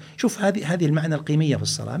المجرد. شوف هذه المعنى القيمية في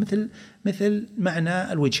الصلاة مثل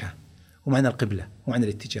معنى الوجهة ومعنى القبلة ومعنى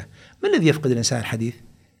الاتجاه. ما الذي يفقد الإنسان الحديث؟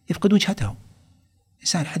 يفقد وجهته.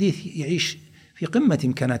 الإنسان الحديث يعيش في قمة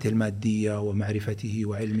إمكاناته المادية ومعرفته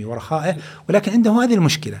وعلمه ورخائه، ولكن عنده هذه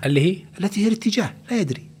المشكلة التي هي الاتجاه، لا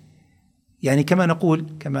يدري. يعني كما نقول،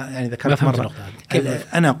 كما يعني ذكرت مرة،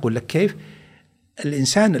 أنا أقول لك كيف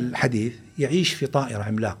الإنسان الحديث يعيش في طائرة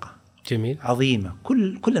عملاقة جميل عظيمة،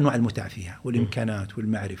 كل أنواع المتع فيها والإمكانات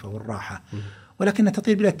والمعرفة والراحة، ولكنها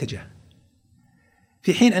تطير بلا اتجاه.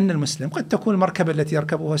 في حين أن المسلم قد تكون المركبة التي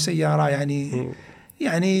يركبها سيارة يعني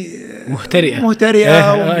مهترئة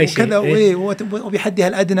وكذا وبحدها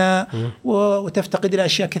الأدنى وتفتقد إلى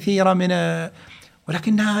أشياء كثيرة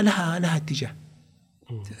ولكنها لها اتجاه.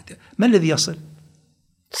 ما الذي يصل؟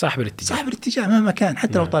 صاحب الاتجاه مهما كان،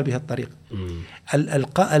 حتى لو طال بها الطريق.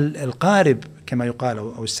 القارب كما يقال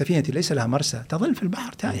أو السفينة ليس لها مرسى تظل في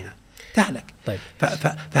البحر تائهة تهلك. طيب.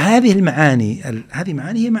 فهذه المعاني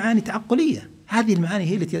هي معاني تعقلية. هذه المعاني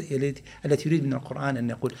هي التي يريد من القرآن أن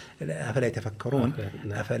يقول أفلا يتفكرون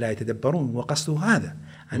أفلا يتدبرون، وقصده هذا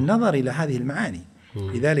النظر إلى هذه المعاني.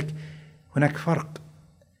 لذلك هناك فرق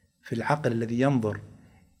في العقل الذي ينظر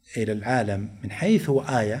إلى العالم من حيث هو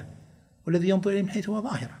آية، والذي ينظر إليه من حيث هو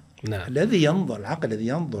ظاهرة. نعم. العقل الذي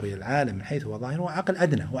ينظر إلى العالم من حيث هو ظاهر هو عقل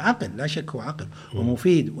أدنى، هو عقل لا شك، هو عقل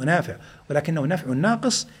ومفيد ونافع، ولكنه نفع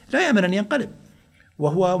ناقص لا يأمن أن ينقلب،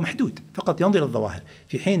 وهو محدود، فقط ينظر إلى الظواهر.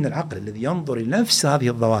 في حين العقل الذي ينظر إلى نفس هذه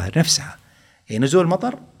الظواهر نفسها، يعني نزول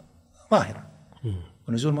المطر ظاهرة،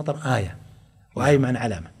 ونزول المطر آية، وآية معنى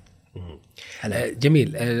علامة.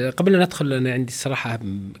 جميل. قبل أن ندخل، أنا عندي الصراحة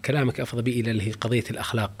كلامك أفضل بي إلى اللي هي قضية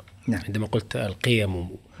الأخلاق. نعم. عندما قلت القيم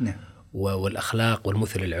نعم. والأخلاق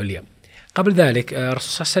والمثل العليا. قبل ذلك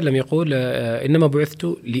الرسول صلى الله عليه وسلم يقول إنما بعثت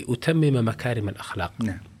لأتمم مكارم الأخلاق.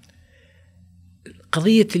 نعم.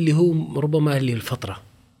 قضية اللي هو ربما اللي الفطرة.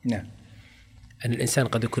 نعم. أن الإنسان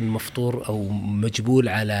قد يكون مفطور أو مجبول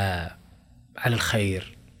على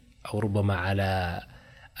الخير، أو ربما على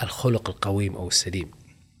الخلق القويم أو السليم.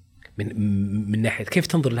 من ناحية كيف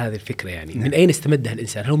تنظر لهذه الفكرة يعني؟ نعم. من أين استمدها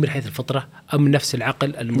الإنسان؟ هل هو من حيث الفطرة أم من نفس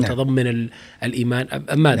العقل المتضمن نعم. الإيمان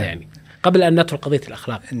أم ماذا نعم. يعني؟ قبل أن ندخل قضية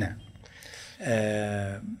الأخلاق. نعم.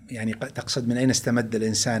 يعني تقصد من أين استمد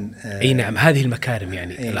الإنسان؟ أي نعم، هذه المكارم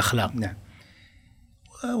يعني الأخلاق. نعم.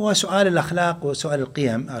 وسؤال الأخلاق وسؤال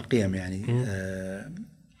القيم يعني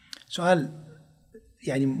سؤال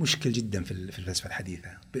يعني مشكل جدا في الفلسفة الحديثة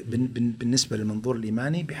بالنسبة للمنظور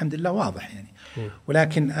الإيماني بحمد الله واضح يعني.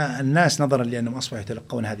 ولكن الناس نظرا لأنهم أصبحوا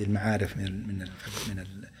يتلقون هذه المعارف من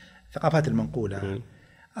الثقافات المنقولة،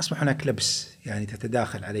 أصبح هناك لبس، يعني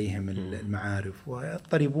تتداخل عليهم المعارف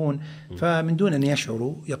ويضطربون، فمن دون أن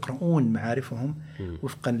يشعروا يقرؤون معارفهم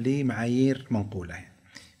وفقا لمعايير منقولة،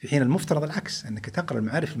 في حين المفترض العكس، أنك تقرأ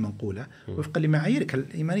المعارف المنقولة وفقا لمعاييرك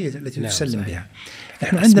الإيمانية التي تسلم بها.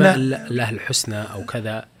 نحن عندنا الله الحسنى أو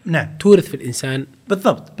كذا، نعم، تورث في الإنسان.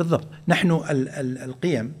 بالضبط. نحن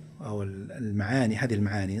القيم أو المعاني، هذه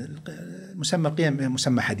المعاني مسمى قيم،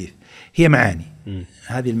 مسمى حديث، هي معاني.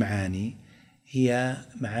 هذه المعاني هي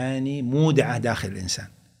معاني مودعة داخل الإنسان،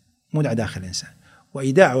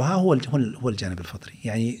 وإيداعها هو الجانب الفطري.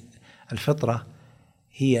 يعني الفطرة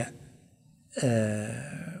هي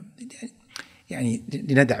يعني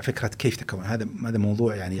لندع فكرة كيف تكون، هذا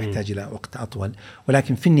موضوع يعني يحتاج إلى وقت أطول،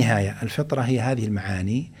 ولكن في النهاية الفطرة هي هذه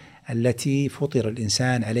المعاني التي فطر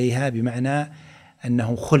الإنسان عليها، بمعنى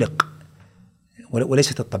أنه خلق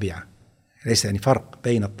وليست الطبيعة. ليس يعني فرق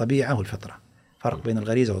بين الطبيعة والفطرة، فرق بين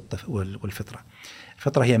الغريزة والفطرة.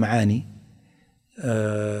 الفطرة هي معاني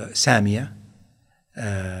سامية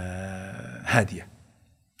هادية،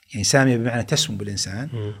 يعني سامية بمعنى تسمو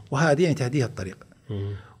بالإنسان، وهادية يعني تهديها الطريق.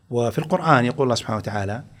 وفي القرآن يقول الله سبحانه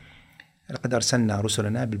وتعالى: لقد أرسلنا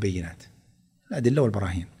رسلنا بالبينات، الأدلة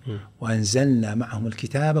والبراهين، وأنزلنا معهم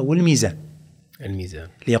الكتاب والميزان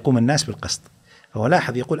ليقوم الناس بالقسط. فهو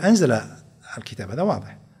لاحظ يقول أنزل الكتاب، هذا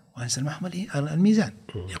واضح، وأنزل معهم الميزان،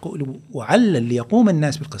 يقول وعلل ليقوم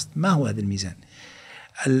الناس بالقسط. ما هو هذا الميزان؟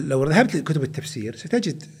 لو ذهبت لكتب التفسير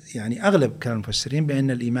ستجد يعني أغلب كلام المفسرين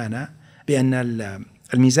بأن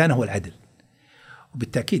الميزان هو العدل،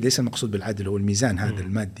 وبالتأكيد ليس المقصود بالعدل هو الميزان هذا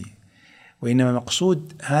المادي، وإنما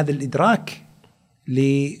مقصود هذا الإدراك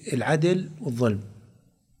للعدل والظلم،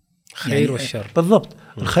 خير يعني والشر. بالضبط،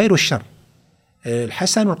 الخير والشر،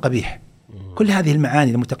 الحسن والقبيح، كل هذه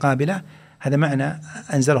المعاني المتقابلة، هذا معنى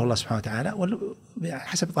أنزله الله سبحانه وتعالى،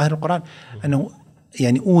 حسب ظاهر القرآن أنه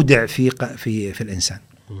يعني أودع في الإنسان،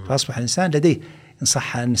 فأصبح الإنسان لديه، إن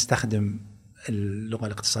صح أن نستخدم اللغة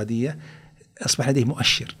الاقتصادية، أصبح لديه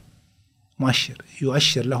مؤشر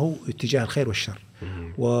يؤشر له اتجاه الخير والشر،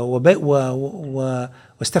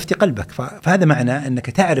 واستفتي قلبك، فهذا معنى أنك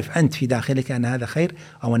تعرف أنت في داخلك أن هذا خير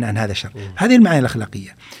أو أن هذا شر. هذه المعاني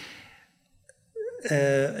الأخلاقية.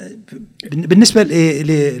 بالنسبة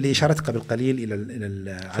لإشارتك قبل قليل إلى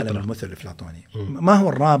العالم المثل الأفلاطوني، ما هو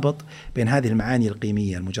الرابط بين هذه المعاني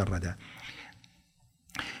القيمية المجردة؟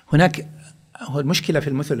 هناك المشكلة في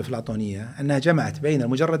المثل الأفلاطونية أنها جمعت بين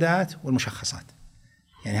المجردات والمشخصات،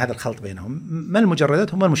 يعني هذا الخلط بينهم. ما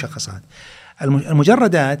المجردات وما المشخصات؟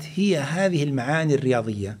 المجردات هي هذه المعاني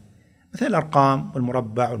الرياضية، مثل الأرقام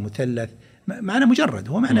والمربع والمثلث، معنى مجرد،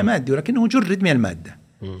 هو معنى مادي ولكنه مجرد من المادة،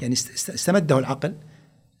 يعني استمده العقل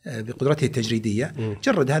بقدرته التجريدية،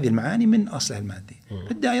 جرد هذه المعاني من أصلها المادي.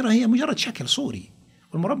 الدائرة هي مجرد شكل صوري،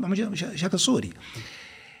 والمربع مجرد شكل صوري.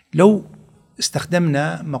 لو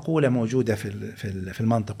استخدمنا مقولة موجودة في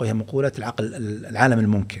المنطق، وهي مقولة العقل، العالم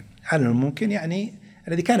الممكن. العالم الممكن يعني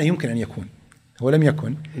الذي كان يمكن أن يكون، هو لم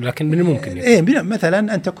يكن، لكن من الممكن يعني.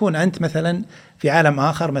 مثلا أن تكون أنت مثلا في عالم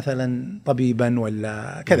آخر، مثلا طبيبا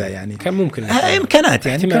ولا كذا، يعني كان ممكن إمكانات،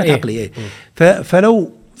 يعني إمكانات عقلية.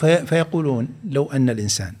 فيقولون لو أن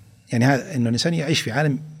الإنسان، يعني هذا إنه الإنسان يعيش في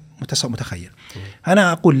عالم متخيل.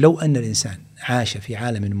 أنا أقول لو أن الإنسان عاش في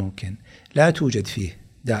عالم ممكن لا توجد فيه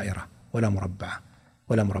دائرة ولا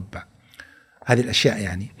مربع، هذه الأشياء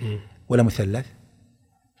يعني، ولا مثلث،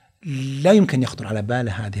 لا يمكن يخطر على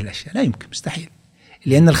باله هذه الأشياء، لا يمكن، مستحيل،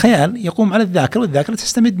 لأن الخيال يقوم على الذاكرة، والذاكرة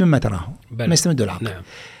تستمد مما تراه، ما يستمد العقل. نعم.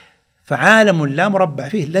 فعالم لا مربع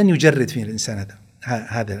فيه لن يجرد فيه الإنسان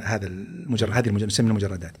هذا المجرد، هذه نسمي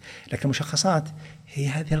المجردات. لكن المشخصات هي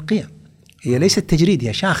هذه القيم، هي ليست تجريد،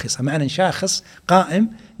 هي شاخصة، معنى شاخص قائم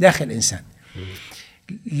داخل الإنسان.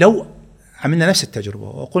 لو عملنا نفس التجربة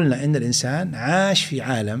وقلنا إن الإنسان عاش في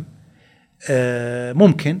عالم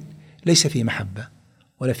ممكن ليس فيه محبة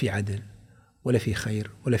ولا فيه عدل ولا فيه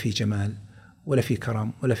خير ولا فيه جمال ولا فيه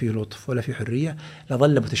كرم ولا فيه لطف ولا فيه حرية،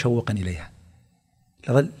 لظل متشوقا إليها.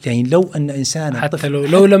 يعني لو أن إنسان حتى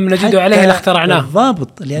لو لم نجد عليها لاخترعناه.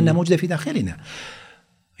 بالضبط، لأنها موجودة في داخلنا،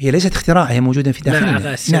 هي ليست اختراع، هي موجودة في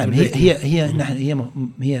داخلنا. نعم،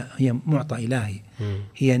 هي معطى إلهي،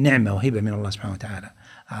 هي نعمة وهبة من الله سبحانه وتعالى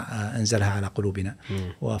أنزلها على قلوبنا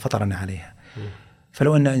وفطرنا عليها.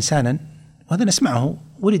 فلو أن إنسانا، وهذا نسمعه،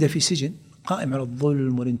 ولد في سجن قائم على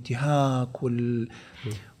الظلم والانتهاك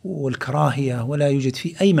والكراهية، ولا يوجد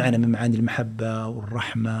فيه أي معنى من معاني المحبة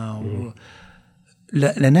والرحمة،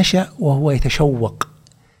 لنشأ وهو يتشوق،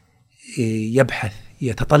 يبحث،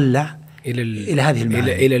 يتطلع إلى هذه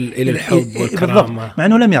المعاني، إلى الحب والكرامة، مع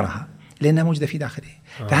أنه لم يرها. لأنها موجودة في داخله.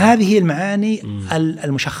 فهذه هي المعاني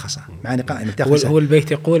المشخصة، معاني قائمة. هو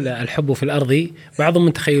البيت يقول الحب في الأرض بعض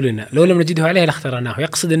من تخيلنا لو لم نجده عليه لاخترناه،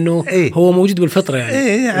 يقصد أنه هو موجود بالفطرة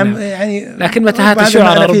يعني. لكن متاهة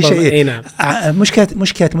الشعراء ربما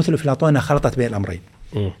مشكلة مثل أفلاطون خلطت بين الأمرين،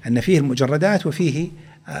 أن فيه المجردات وفيه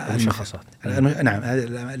المشخصات. نعم،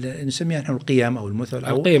 هذا نسميها نحن القيم أو المثل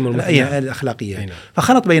أو القيم الأخلاقية،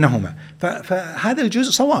 فخلط بينهما. فهذا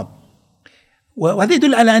الجزء صواب، وهذا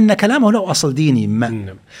يدل على أن كلامه له أصل ديني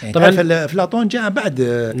ما. يعني طبعا أفلاطون جاء بعد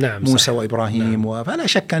موسى صحيح. وإبراهيم فلا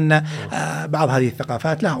شك أن بعض هذه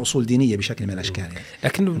الثقافات لها أصول دينية بشكل من الأشكال يعني.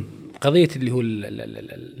 لكن قضية اللي هو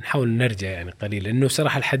نحاول نرجع يعني قليلا، إنه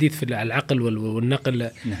صراحة الحديث في العقل والنقل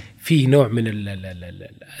فيه نوع من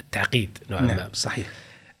التعقيد نوعا ما. صحيح.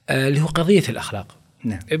 اللي هو قضية الأخلاق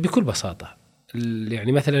بكل بساطة.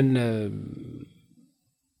 يعني مثلا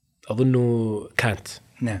أظن كانت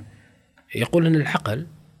يقول أن العقل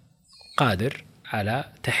قادر على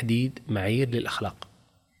تحديد معايير للأخلاق.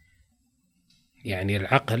 يعني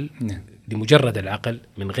العقل لمجرد العقل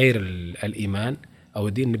من غير الإيمان أو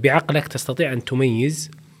الدين، بعقلك تستطيع أن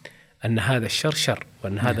تميز أن هذا الشر شر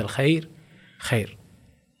وأن هذا الخير خير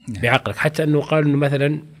بعقلك. حتى أنه قال أنه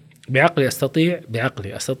مثلا بعقلي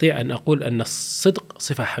أستطيع أن أقول أن الصدق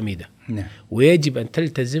صفة حميدة ويجب أن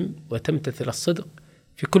تلتزم وتمتثل الصدق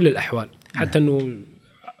في كل الأحوال. حتى أنه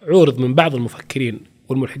عورض من بعض المفكرين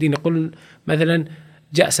والملحدين يقول مثلا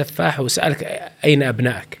جاء سفاح وسألك أين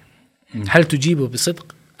أبنائك، هل تجيبه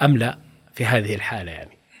بصدق أم لا في هذه الحالة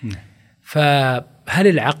يعني. فهل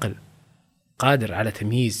العقل قادر على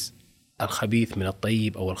تمييز الخبيث من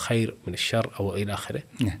الطيب أو الخير من الشر أو إلى آخره؟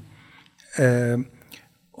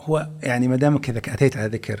 هو يعني ما دام كذا أتيت على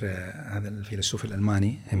ذكر هذا الفيلسوف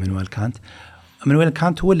الألماني إمانويل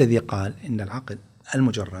كانت هو الذي قال إن العقل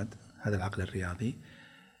المجرد، هذا العقل الرياضي،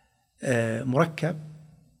 مركب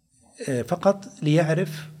فقط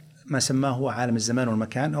ليعرف ما سماه عالم الزمان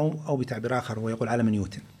والمكان، أو بتعبير آخر هو يقول عالم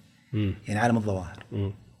نيوتن، يعني عالم الظواهر.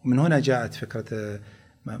 ومن هنا جاءت فكرة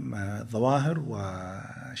الظواهر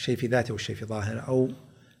والشيء في ذاته والشيء في ظاهره، أو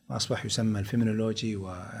ما أصبح يسمى الفيمينولوجي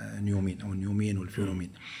ونيومين أو النيومين والفينومين.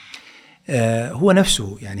 هو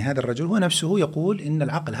نفسه يعني هذا الرجل هو نفسه يقول إن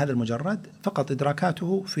العقل هذا المجرد فقط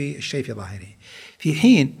إدراكاته في الشيء في ظاهره، في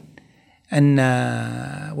حين أن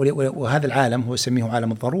وهذا العالم هو يسميه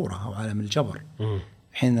عالم الضرورة أو عالم الجبر،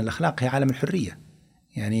 في حين الأخلاق هي عالم الحرية.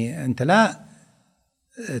 يعني أنت لا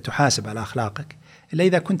تحاسب على أخلاقك إلا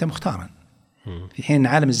إذا كنت مختارا، في حين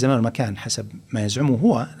عالم الزمان والمكان حسب ما يزعمه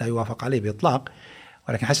هو لا يوافق عليه بإطلاق،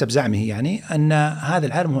 ولكن حسب زعمه يعني أن هذا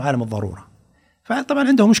العالم هو عالم الضرورة. فطبعا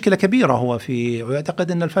عنده مشكلة كبيرة هو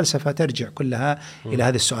ويعتقد أن الفلسفة ترجع كلها إلى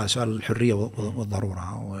هذا السؤال، سؤال الحرية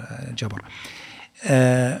والضرورة والجبر،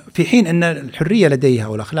 في حين أن الحرية لديها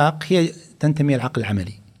والأخلاق هي تنتمي العقل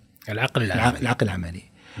العملي. العقل العملي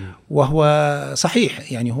وهو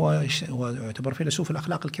صحيح يعني هو يعتبر فيلسوف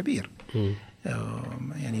الأخلاق الكبير.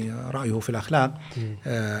 يعني رأيه في الأخلاق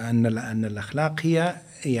أن الأخلاق هي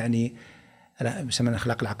يعني يسمى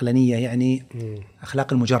الأخلاق العقلانية، يعني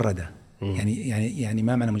أخلاق المجردة. يعني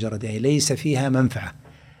ما معنى مجرد؟ يعني ليس فيها منفعة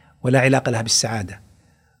ولا علاقة لها بالسعادة،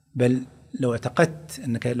 بل لو اعتقدت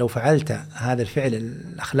أنك لو فعلت هذا الفعل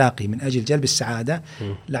الأخلاقي من أجل جلب السعادة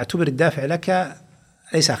لاعتبر الدافع لك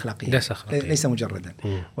ليس أخلاقيا، ليس مجردا،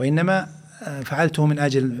 وإنما فعلته من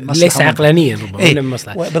أجل مصلحة، ليس عقلانيا ربما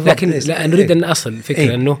مصلحة. لكن لا نريد أن أصل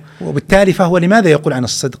فكرة أنه وبالتالي فهو لماذا يقول عن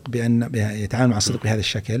الصدق بأن يتعامل مع الصدق بهذا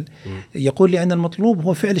الشكل؟ يقول لأن المطلوب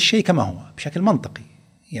هو فعل الشيء كما هو بشكل منطقي.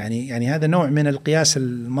 يعني هذا نوع من القياس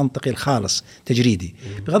المنطقي الخالص تجريدي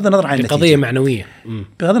بغض النظر عن النتيجة، قضية معنوية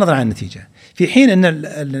بغض النظر عن النتيجة. في حين أن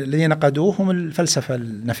الذين نقدوه هم الفلسفة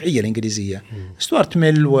النفعية الإنجليزية، ستوارت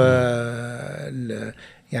ميل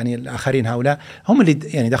يعني الآخرين هؤلاء هم اللي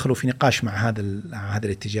يعني دخلوا في نقاش مع هذا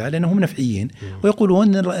الاتجاه، لأنهم نفعيين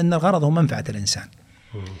ويقولون أن الغرض هو منفعة الإنسان.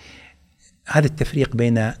 هذا التفريق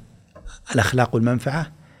بين الأخلاق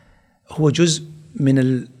والمنفعة هو جزء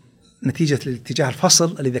من نتيجة الاتجاه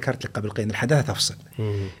الفصل اللي ذكرت لك قبل قليل، الحداثة تفصل،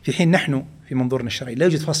 في حين نحن في منظورنا الشرعي لا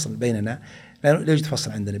يوجد فصل بيننا، لا يوجد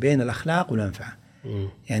فصل عندنا بين الأخلاق والمنفعة.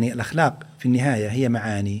 يعني الأخلاق في النهاية هي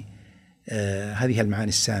معاني، هذه المعاني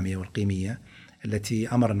السامية والقيمية التي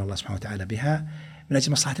أمرنا الله سبحانه وتعالى بها من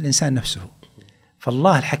أجل مصلحة الإنسان نفسه.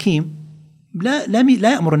 فالله الحكيم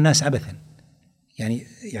لا يأمر الناس عبثا.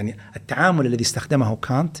 يعني التعامل الذي استخدمه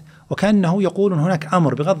كانت وكأنه يقول هناك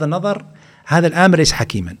أمر بغض النظر هذا الأمر ليس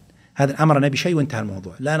حكيما، هذا الأمر أنا بشيء وانتهى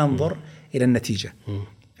الموضوع، لا ننظر إلى النتيجة.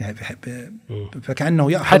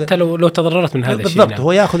 فكأنه يأخذ حتى لو تضررت من هذا الشيء. بالضبط.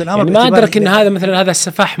 هو يأخذ الأمر يعني ما أدرك أن هذا مثلا هذا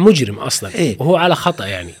السفاح مجرم أصلا. وهو على خطأ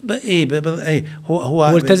يعني.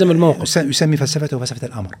 هو التزم الموقف. يسمي فلسفته فلسفة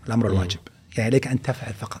الأمر الواجب. يعني عليك أن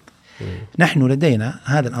تفعل فقط. نحن لدينا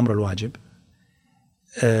هذا الأمر الواجب.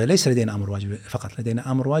 ليس لدينا أمر واجب فقط،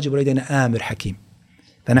 لدينا أمر واجب ولدينا آمر حكيم.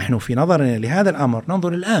 فنحن في نظرنا لهذا الأمر ننظر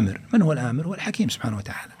للآمر. من هو الآمر؟ هو الحكيم سبحانه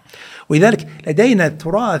وتعالى. ولذلك لدينا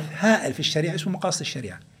تراث هائل في الشريعة اسمه مقاصد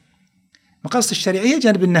الشريعة. مقاصد الشريعة هي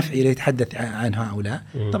جانب النفع اللي يتحدث عن هؤلاء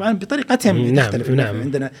طبعا بطريقتهم تختلف. النفع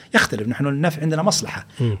عندنا يختلف. نحن النفع عندنا مصلحة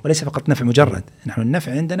وليس فقط نفع مجرد. نحن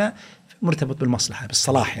النفع عندنا مرتبط بالمصلحة،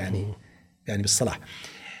 بالصلاح يعني بالصلاح،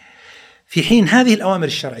 في حين هذه الأوامر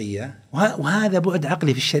الشرعية وهذا بعد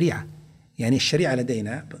عقلي في الشريعة. يعني الشريعة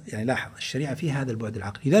لدينا، يعني لاحظ الشريعة فيها هذا البعد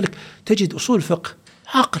العقلي. لذلك تجد أصول فقه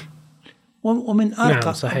عقل، ومن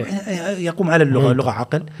أرقى يقوم على اللغة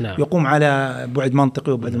عقل، يقوم على بعد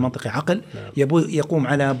منطقي وبعد المنطقي عقل، يقوم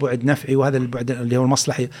على بعد نفعي وهذا البعد اللي هو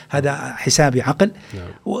المصلحي هذا حسابي عقل،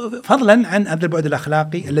 فضلا عن هذا البعد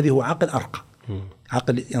الأخلاقي الذي هو عقل أرقى.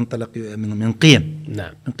 عقل ينطلق من قيم،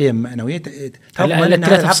 من قيم معنوية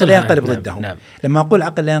العقل لا ينقلب ضده. لما أقول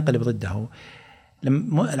عقل لا ينقلب ضده،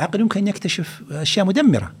 العقل يمكن أن يكتشف أشياء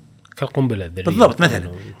مدمرة كالقنبلة الذرية بالضبط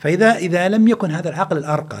مثلا. فإذا لم يكن هذا العقل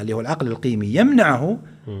الأرقى اللي هو العقل القيمي يمنعه،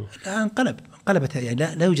 لا انقلبت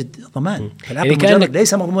يعني لا يوجد ضمان. العقل يعني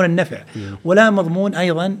ليس مضمون النفع ولا مضمون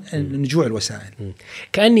أيضا نجوع الوسائل.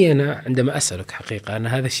 كأني أنا عندما أسألك حقيقة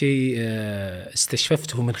أنا هذا الشيء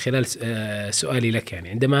استشففته من خلال سؤالي لك. يعني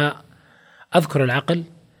عندما أذكر العقل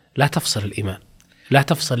لا تفصل الإيمان، لا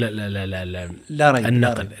تفصل لا ريب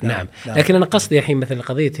النقل. نعم. لكن أنا قصدي الحين مثل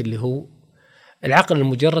قضية اللي هو العقل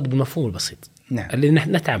المجرد بالمفهوم البسيط اللي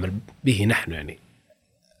نتعامل به نحن يعني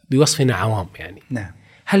بوصفنا عوام يعني.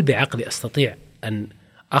 هل بعقلي أستطيع أن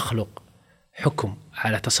أخلق حكم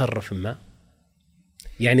على تصرف ما؟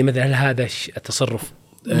 يعني مثلا هل هذا التصرف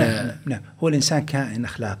نعم. هو الإنسان كائن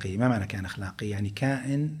أخلاقي. ما معنى كائن أخلاقي؟ يعني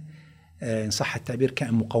كائن إن صح التعبير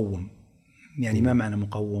كائن مقوم. يعني ما معنى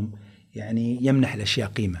مقوم؟ يعني يمنح الأشياء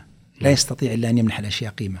قيمة. لا يستطيع إلا أن يمنح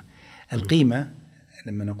الأشياء قيمة. القيمة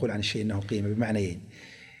لما نقول عن الشيء أنه قيمة بمعنيين: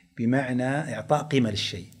 بمعنى إعطاء قيمة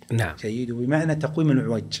للشيء جيد، وبمعنى تقويم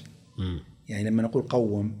العوج. يعني لما نقول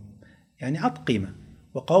قوم يعني عط قيمة،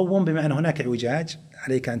 وقوم بمعنى هناك اعوجاج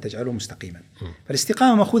عليك أن تجعله مستقيما.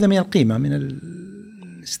 فالاستقامة مأخوذة من القيمة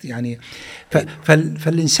يعني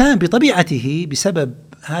فالإنسان بطبيعته بسبب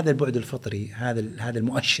هذا البعد الفطري، هذا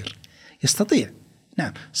المؤشر يستطيع.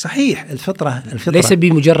 نعم صحيح الفطرة ليس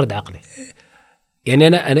بمجرد عقله. يعني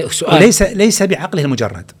أنا سؤال ليس بعقله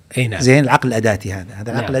المجرد. نعم. زين العقل الأداتي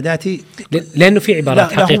هذا العقل الأداتي لأنه في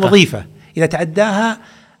عبارات حقيقة له وظيفة إذا تعداها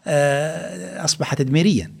أصبح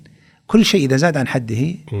تدميريا. كل شيء إذا زاد عن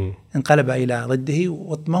حده انقلب إلى ضده.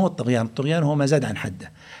 وما هو الطغيان؟ الطغيان هو ما زاد عن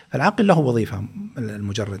حده. فالعقل له وظيفة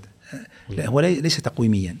المجرد، هو ليس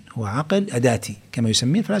تقويميا، هو عقل أداتي كما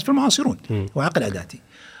يسميه الفلاسفة المعاصرون. هو عقل أداتي.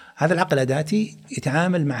 هذا العقل الأداتي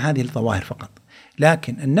يتعامل مع هذه الظواهر فقط.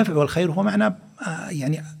 لكن النفع والخير هو معنى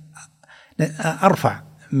يعني أرفع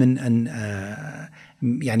من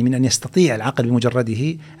أن يستطيع العقل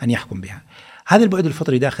بمجرده أن يحكم بها. هذا البعد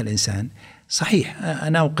الفطري داخل الإنسان صحيح.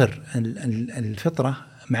 أنا أقر الفطرة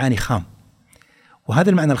معاني خام، وهذا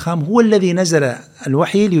المعنى الخام هو الذي نزل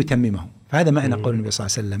الوحي ليتممه. فهذا معنى قول النبي صلى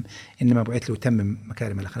الله عليه وسلم: إنما بعثت لأتمم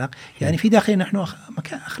مكارم الأخلاق. يعني في داخلنا نحن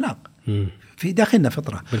أخلاق، في داخلنا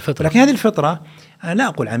فطرة. ولكن هذه الفطرة أنا لا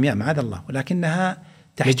أقول عمياء معاذ الله، ولكنها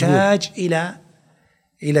تحتاج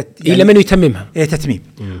إلى من يتممها، إلى تتميم.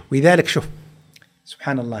 ولذلك شوف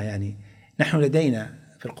سبحان الله، يعني نحن لدينا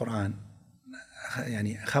في القرآن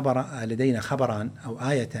يعني لدينا خبران أو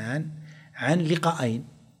آيتان عن لقاءين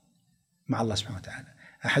مع الله سبحانه وتعالى.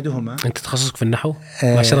 أحدهما أنت تخصصك في النحو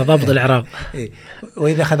ما شاء الله ضابط الإعراب.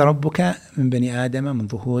 وإذا أخذ ربك من بني آدم من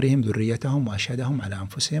ظهورهم ذريتهم وأشهدهم على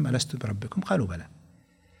أنفسهم ألست بربكم قالوا بلى.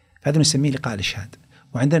 فهذا نسميه لقاء الإشهاد.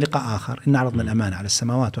 وعندنا لقاء آخر: إن عرضنا الأمانة على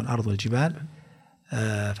السماوات والأرض والجبال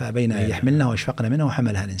فأبين أن يحملنها وأشفقن منها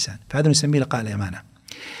وحملها الإنسان. فهذا نسميه لقاء الأمانة.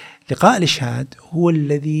 لقاء الإشهاد هو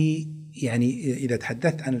الذي يعني إذا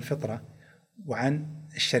تحدثت عن الفطرة وعن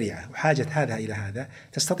الشريعة وحاجة هذا إلى هذا،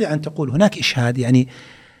 تستطيع أن تقول هناك إشهاد. يعني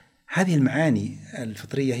هذه المعاني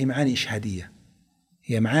الفطرية هي معاني إشهادية،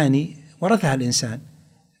 هي معاني ورثها الإنسان،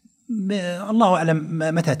 الله أعلم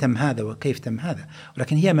متى تم هذا وكيف تم هذا،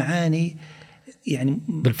 ولكن هي معاني يعني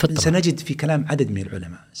بالفطرة. سنجد في كلام عدد من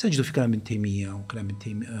العلماء، سنجد في كلام ابن تيمية وكلام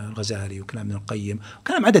الغزالي وكلام ابن القيم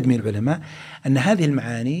وكلام عدد من العلماء أن هذه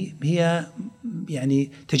المعاني هي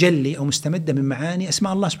يعني تجلي أو مستمدة من معاني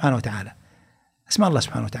أسماء الله سبحانه وتعالى. أسماء الله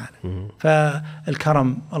سبحانه وتعالى.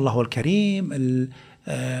 فالكرم الله هو الكريم،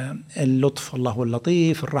 اللطف الله هو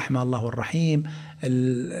اللطيف، الرحمة الله هو الرحيم،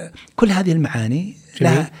 كل هذه المعاني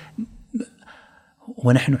لها.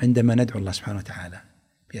 ونحن عندما ندعو الله سبحانه وتعالى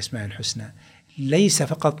بأسماء الحسنى ليس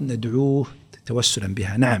فقط ندعوه توسلا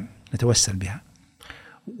بها، نعم نتوسل بها،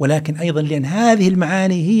 ولكن أيضا لأن هذه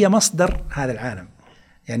المعاني هي مصدر هذا العالم.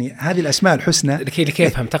 يعني هذه الأسماء الحسنى لكي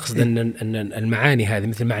أفهم تقصد أن المعاني هذه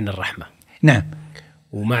مثل معنى الرحمة، نعم،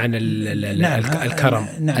 ومعنى الكرم،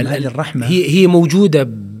 نعم، الرحمة هي موجودة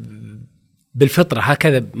بالفطرة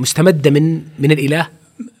هكذا، مستمدة من الإله.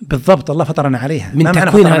 بالضبط، الله فطرنا عليها، من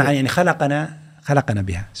تكوين يعني خلقنا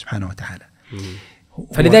بها سبحانه وتعالى.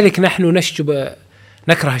 فلذلك نحن نشجب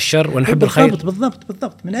نكره الشر ونحب الخير.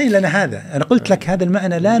 بالضبط. من أين لنا هذا؟ أنا قلت لك هذا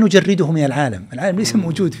المعنى لا نجرده من العالم ليس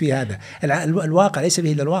موجود في هذا الواقع، ليس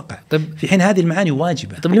به إلا الواقع. طيب في حين هذه المعاني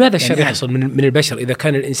واجبة. طيب لماذا الشر يحصل من البشر إذا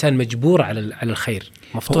كان الإنسان مجبور على الخير،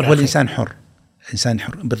 مفطور على الإنسان حر، الإنسان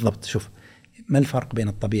حر بالضبط. شوف ما الفرق بين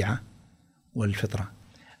الطبيعة والفطرة؟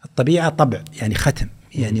 الطبيعة طبع، يعني ختم،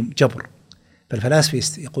 يعني جبر.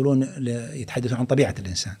 فالفلاسفة يقولون يتحدثون عن طبيعة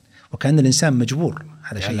الإنسان وكأن الإنسان مجبور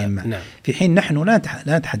على شيء ما. نعم. في حين نحن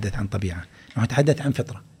لا نتحدث عن طبيعة، نحن نتحدث عن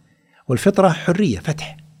فطرة، والفطرة حرية،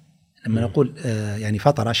 فتح. لما نقول يعني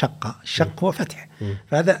فطرة الشق هو فتح،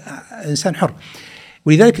 فهذا إنسان حر.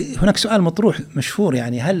 ولذلك هناك سؤال مطروح مشهور،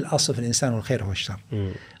 يعني هل أصل في الإنسان والخير هو الشر؟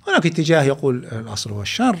 هناك اتجاه يقول الأصل هو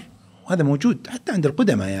الشر، وهذا موجود حتى عند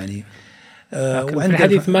القدماء يعني. وفي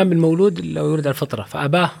الحديث ما من مولود إلا ويولد على الفطرة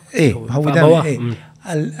فأباه.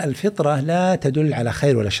 الفطرة لا تدل على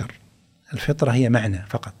خير ولا شر، الفطرة هي معنى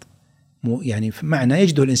فقط، يعني معنى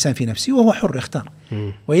يجده الإنسان في نفسه وهو حر يختار.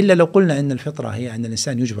 وإلا لو قلنا أن الفطرة هي أن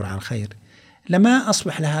الإنسان يجبر على الخير لما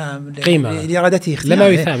أصبح لها قيمة، لإرادته اختيار. لما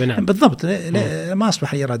يثاب. نعم. بالضبط، ما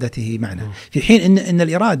أصبح لإرادته معنى. في حين أن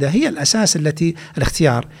الإرادة هي الأساس،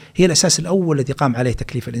 الاختيار هي الأساس الأول الذي قام عليه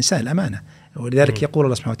تكليف الإنسان، الأمانة. ولذلك يقول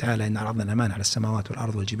الله سبحانه وتعالى إن عرضنا الأمانة على السماوات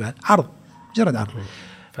والأرض والجبال، عرض، مجرد عرض،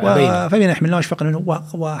 فبين يحملنها واشفقن منه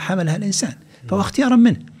وحملها الإنسان، فهو اختيارا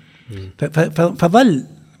منه. فظل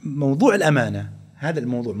موضوع الأمانة، هذا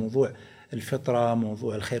الموضوع، موضوع الفطرة،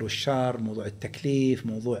 موضوع الخير والشر، موضوع التكليف،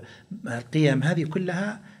 موضوع القيم، هذه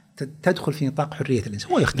كلها تدخل في نطاق حرية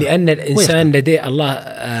الإنسان. هو يختار، لأن الإنسان لديه الله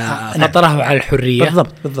فطره على الحرية.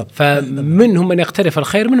 بالضبط. فمنهم من يقترف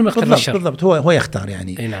الخير، منهم من يقترف الشر. بالضبط. هو يختار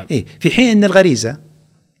يعني. نعم. في حين أن الغريزة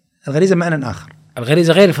معنى آخر.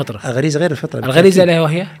 الغريزة غير الفطرة. الغريزة لا،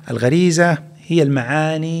 وهي الغريزة هي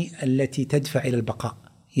المعاني التي تدفع إلى البقاء،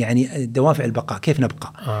 يعني دوافع البقاء، كيف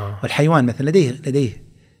نبقى. والحيوان مثلا لديه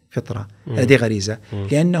فطرة، لديه غريزة،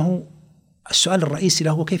 لأنه السؤال الرئيسي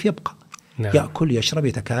له هو كيف يبقى. نعم. يأكل، يشرب،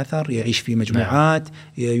 يتكاثر، يعيش في مجموعات،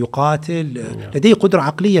 يقاتل. لديه قدرة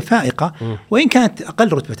عقلية فائقة، وإن كانت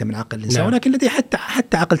أقل رتبة من عقل الإنسان، ولكن لديه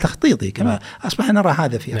حتى عقل تخطيطي، كما أصبح نرى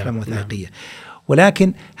هذا في أفلام وثائقية.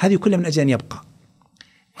 ولكن هذه كلها من أجل أن يبقى،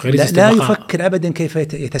 لا يفكر أبدا كيف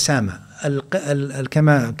يتسامى.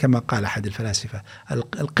 كما قال أحد الفلاسفة،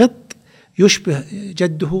 القط يشبه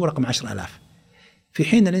جده رقم 10,000، في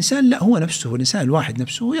حين الإنسان لا، هو نفسه، الإنسان الواحد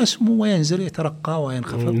نفسه يسمو وينزل، يترقى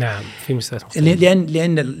وينخفض. نعم، في مستويات مختلفة.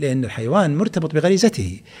 لأن الحيوان مرتبط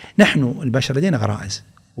بغريزته. نحن البشر لدينا غرائز،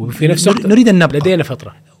 وفي نفس الوقت نريد أن نبقى، لدينا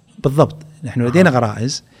فطرة. بالضبط، نحن لدينا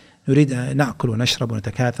غرائز، نريد أن نأكل ونشرب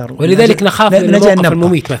ونتكاثر، ولذلك نخاف من الموقف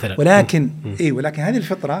المميت مثلا. ولكن هذه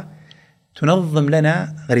الفطرة تنظم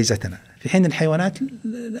لنا غريزتنا، في حين الحيوانات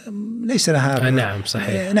ليس لها. نعم،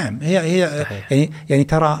 صحيح. نعم، هي صحيح. يعني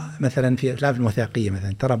ترى مثلا في الأفلام الوثائقية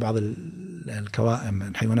مثلا ترى بعض الكوائم،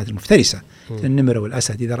 الحيوانات المفترسة، النمر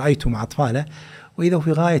والأسد، إذا رأيته مع أطفاله وإذا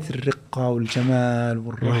في غاية الرقة والجمال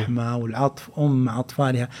والرحمة والعطف، مع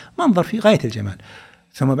أطفالها، منظر في غاية الجمال،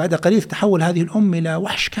 ثم بعد قليل تحول هذه الأم إلى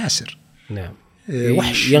وحش كاسر. نعم.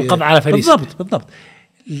 وحش ينقض على فريسة. بالضبط.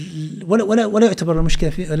 ولا يعتبر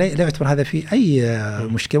المشكلة لا يعتبر هذا في أي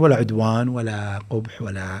مشكلة، ولا عدوان ولا قبح،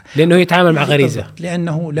 ولا، لأنه يتعامل مع غريزة،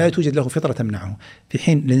 لأنه لا توجد له فطرة تمنعه. في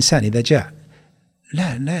حين الإنسان إذا جاء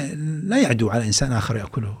لا يعدو على إنسان آخر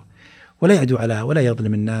يأكله، ولا يعدو ولا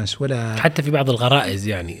يظلم الناس، ولا حتى في بعض الغرائز.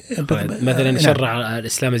 يعني مثلا شرع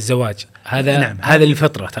الإسلام الزواج، هذا نعم. هذا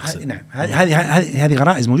الفطرة تقصد. نعم، هذه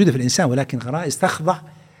غرائز موجودة في الإنسان، ولكن غرائز تخضع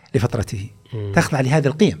لفطرته، تخضع لهذه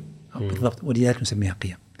القيم. بالضبط، ولذلك نسميها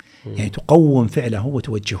قيم، يعني تقوم فعله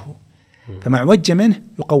وتوجهه. فمع وجه منه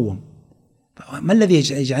يقوم. ما الذي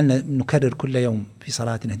يجعلنا نكرر كل يوم في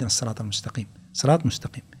صلاتنا اهدنا الصراط المستقيم؟ صراط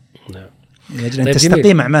مستقيم. نعم. يجب أن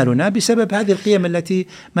تستقيم أعمالنا بسبب هذه القيم التي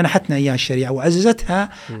منحتنا إياها الشريعة، وعززتها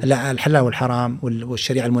الحلال والحرام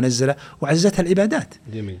والشريعة المنزلة، وعززتها العبادات.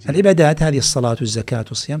 العبادات هذه الصلاة والزكاة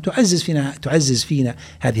والصيام تعزز فينا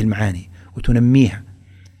هذه المعاني وتنميها.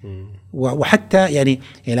 وحتى يعني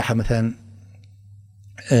لاحظ مثلا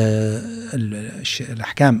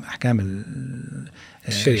أحكام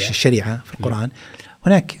الشريعة في القرآن،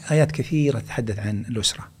 هناك آيات كثيرة تتحدث عن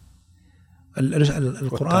الأسرة.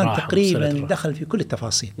 القرآن تقريبا دخل في كل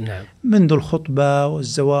التفاصيل، نعم. منذ الخطبة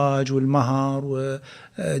والزواج والمهر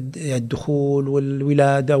والدخول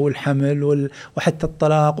والولادة والحمل وحتى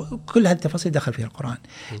الطلاق، كل هذه التفاصيل دخل فيها القرآن.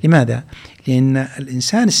 لماذا؟ لأن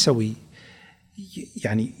الإنسان السوي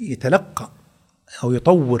يعني يتلقى أو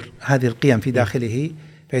يطور هذه القيم في داخله،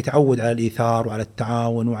 فيتعود على الإيثار وعلى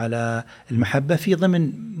التعاون وعلى المحبة في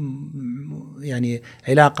ضمن يعني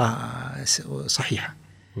علاقة صحيحة،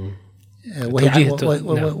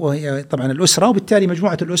 وهي طبعا الأسرة، وبالتالي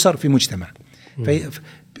مجموعة الأسر في مجتمع.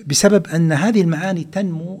 بسبب أن هذه المعاني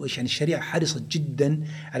تنمو، يعني الشريعة حرصت جدا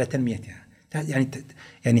على تنميتها.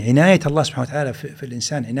 يعني عناية الله سبحانه وتعالى في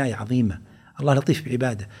الإنسان عناية عظيمة. الله لطيف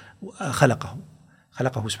بعباده،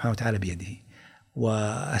 خلقه سبحانه وتعالى بيده،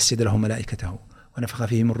 وأسجد له ملائكته، ونفخ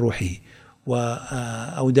فيه من روحه،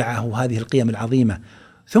 وأودعه هذه القيم العظيمة،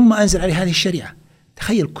 ثم أنزل عليه هذه الشريعة.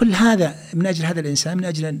 تخيل كل هذا من أجل هذا الإنسان، من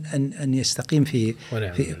أجل أن يستقيم في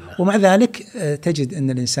ومع ذلك تجد أن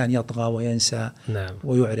الإنسان يطغى وينسى، نعم.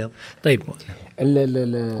 ويعرض. طيب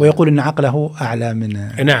ويقول أن عقله أعلى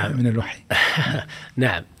من الوحي.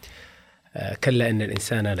 نعم. كلا إن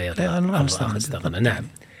الإنسان لا يطغى أن استغنى. نعم.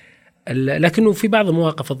 لكنه في بعض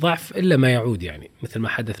مواقف الضعف إلا ما يعود، يعني مثل ما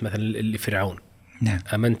حدث مثلا لفرعون، نعم.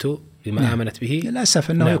 آمنت بما آمنت به.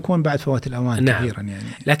 للأسف أنه يكون بعد فوات الأوان كثيرا يعني.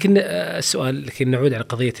 لكن السؤال، لكن نعود على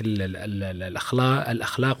قضية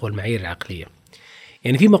الأخلاق والمعايير العقلية.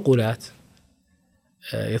 يعني في مقولات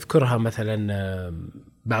يذكرها مثلا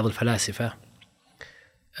بعض الفلاسفة،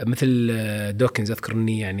 مثل دوكنز، أذكر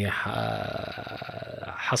أني يعني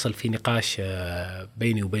حصل في نقاش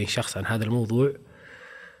بيني وبين شخص عن هذا الموضوع،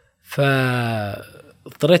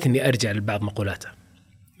 فاضطريت أني أرجع لبعض مقولاته،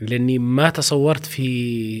 لأني ما تصورت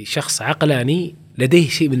في شخص عقلاني لديه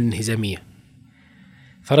شيء من الانهزامية.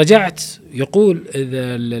 فرجعت يقول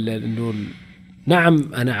إنه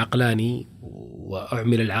نعم أنا عقلاني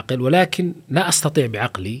وأعمل العقل، ولكن لا أستطيع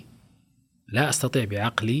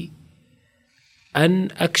بعقلي أن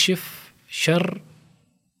أكشف شر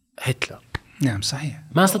هتلر. نعم صحيح.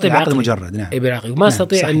 ما أستطيع بعقل مجرد. نعم. بالعقل. ما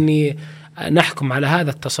أستطيع أني نحكم على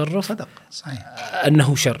هذا التصرف صدق. صحيح.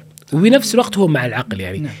 أنه شر، وبنفس الوقت هو مع العقل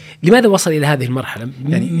يعني. نعم. لماذا وصل إلى هذه المرحلة؟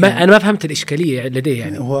 أنا ما فهمت الإشكالية لديه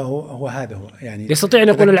يعني. هو هذا هو يعني يستطيع أن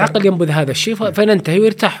يقول العقل ينبذ هذا الشيء فننتهي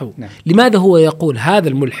ويرتاحوا. نعم. لماذا هو يقول هذا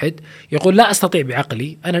الملحد يقول لا أستطيع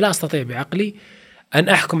بعقلي أن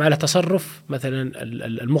أحكم على تصرف مثلا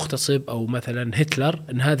المغتصب أو مثلا هتلر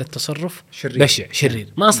أن هذا التصرف بشع شرير،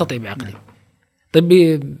 ما أستطيع بعقلي.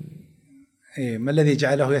 طيب ما الذي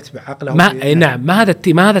جعله يتبع عقله؟ نعم. ما هذا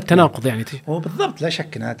التناقض يعني. هو بالضبط، لا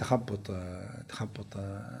شك أنها تخبط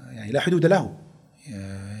يعني لا حدود له.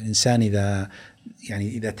 الإنسان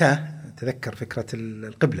إذا تذكر فكرة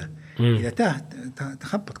القبلة، إذا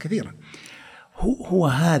تخبط كثيرا. هو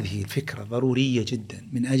هذه الفكرة ضرورية جدا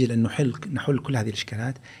من أجل أن نحل كل هذه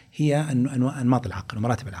الإشكالات، هي أنماط العقل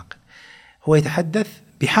ومراتب العقل. هو يتحدث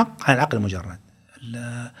بحق عن العقل المجرد.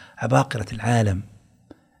 عباقرة العالم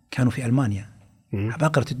كانوا في ألمانيا،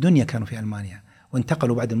 عباقرة الدنيا كانوا في ألمانيا،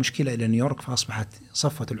 وانتقلوا بعد المشكلة إلى نيويورك، فأصبحت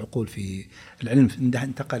صفوة العقول في العلم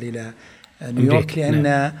انتقل إلى نيويورك، لأن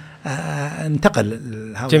انتقل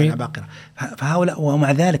هؤلاء العباقرة. فهؤلاء،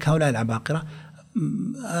 ومع ذلك هؤلاء العباقرة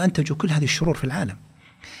أنتجوا كل هذه الشرور في العالم.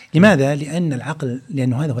 لماذا؟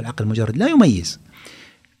 لأنه هذا هو العقل المجرد، لا يميز.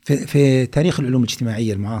 في تاريخ العلوم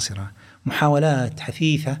الاجتماعية المعاصرة محاولات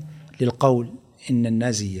حثيثة للقول إن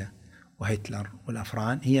النازية وهتلر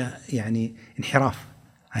والأفران هي يعني انحراف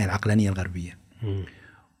عن العقلانية الغربية،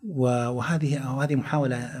 وهذه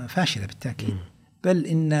محاولة فاشلة بالتأكيد. بل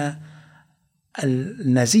إن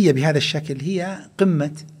النازية بهذا الشكل هي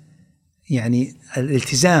قمة يعني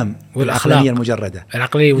الالتزام بالعقلانية المجردة.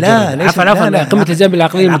 العقلية المجردة. لا قمة الالتزام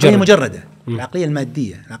بالعقلية المجردة. العقلية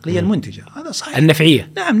المادية، العقلية المنتجة. هذا صحيح.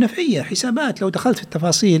 النفعية. نعم حسابات. حسابات. لو دخلت في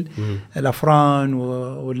التفاصيل، الأفران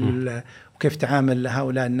وكيف تعامل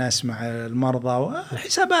هؤلاء الناس مع المرضى،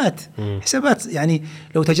 حسابات يعني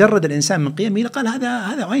لو تجرد الإنسان من قيمه لقال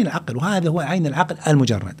هذا عين العقل، وهذا هو عين العقل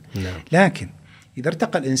المجرد. لكن إذا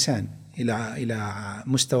ارتقى الإنسان إلى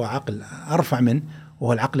مستوى عقل أرفع منه،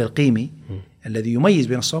 وهو العقل القيمي الذي يميز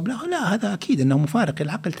بين الصواب لا هذا أكيد أنه مفارق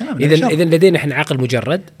العقل تماما. إذن لدينا إحنا عقل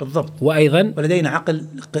مجرد بالضبط، وأيضا ولدينا عقل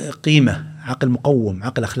قيمة، عقل مقوم،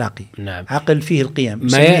 عقل أخلاقي، نعم. عقل فيه القيم.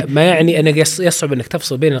 ما يعني أنك يصعب أنك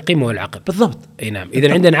تفصل بين القيمة والعقل. بالضبط. أي نعم.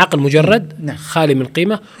 إذا عندنا عقل مجرد نعم. خالي من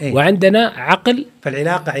القيمة، وعندنا عقل،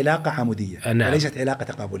 فالعلاقة علاقة عمودية، نعم. وليست علاقة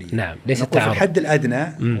تقابلية. نعم. ليست تعارض. في الحد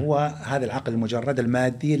الأدنى هو هذا العقل المجرد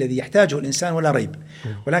المادي الذي يحتاجه الإنسان ولا ريب،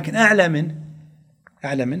 ولكن أعلى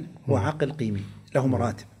منه هو عقل قيمي له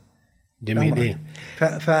مراتب. جميل.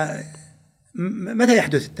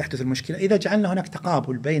 متى تحدث المشكلة؟ إذا جعلنا هناك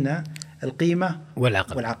تقابل بين القيمة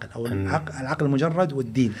والعقل أو العقل المجرد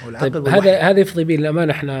والدين أو العقل. طيب هذا يفضي به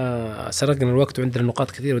الأمانة. احنا سرقنا الوقت وعندنا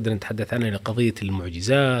نقاط كثيرة ودنا نتحدث عنها، قضية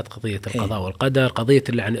المعجزات، قضية القضاء والقدر، قضية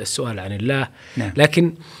عن السؤال عن الله. نعم.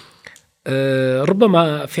 لكن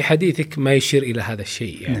ربما في حديثك ما يشير إلى هذا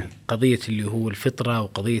الشيء، يعني قضية اللي هو الفطرة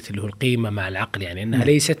وقضية اللي هو القيمة مع العقل، يعني أنها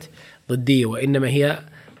ليست ضدية وإنما هي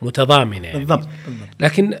متضامنة يعني. بالضبط.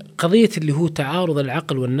 لكن قضية اللي هو تعارض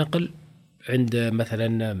العقل والنقل عند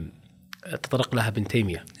مثلا تطرق لها ابن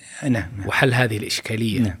تيمية. نعم. وحل هذه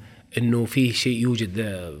الإشكالية. نعم. أنه في شيء يوجد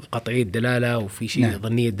قطعي الدلالة وفي شيء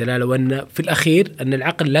ظني الدلالة، وأن في الأخير أن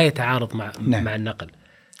العقل لا يتعارض مع النقل.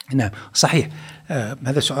 نعم صحيح.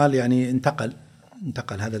 هذا السؤال يعني انتقل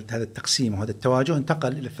هذا التقسيم وهذا التواجه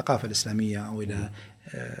انتقل إلى الثقافة الإسلامية أو إلى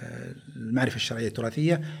المعرفة الشرعية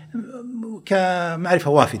التراثية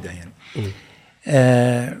كمعرفة وافدة يعني.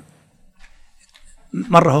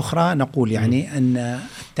 مرة أخرى نقول يعني أن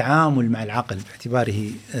التعامل مع العقل باعتباره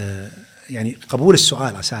يعني قبول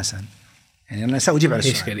السؤال أساسا، يعني أنا سأجيب على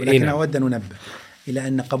السؤال ولكن أود أن أنبه إلى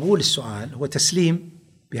أن قبول السؤال هو تسليم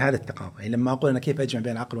بهذا التقابل. يعني لما أقول أنا كيف أجمع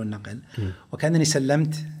بين العقل والنقل وكأنني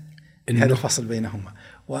سلمت هذا الفصل بينهما،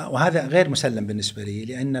 وهذا غير مسلم بالنسبة لي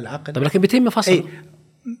لأن العقل. طب لكن بيتم فصل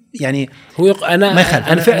يعني هو أنا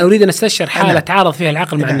فعلا أريد أن أستشعر حالة تعارض فيها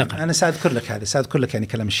العقل مع النقل. أنا سأذكر لك يعني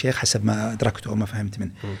كلام الشيخ حسب ما أدركته أو ما فهمت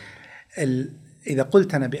منه. إذا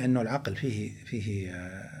قلت أنا بأنه العقل فيه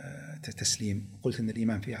تسليم، قلت أن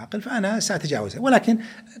الإيمان فيه عقل، فأنا سأتجاوزها. ولكن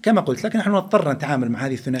كما قلت لك نحن نضطر نتعامل مع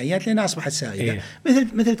هذه الثنائيات لأنها أصبحت سائدة.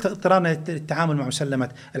 مثل اضطرارنا التعامل مع مسلمة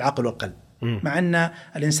العقل والقلب، مع أن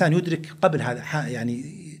الإنسان يدرك قبل هذا،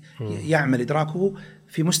 يعني يعمل إدراكه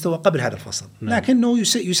في مستوى قبل هذا الفصل، لكنه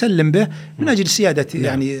يسلم به من أجل سيادة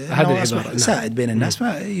يعني هذا أصبح سائد بين الناس.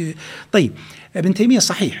 طيب ابن تيمية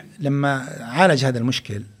صحيح لما عالج هذا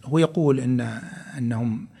المشكل هو يقول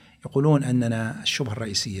أنهم يقولون أننا الشبهة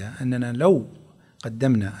الرئيسية أننا لو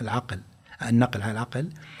قدمنا النقل على العقل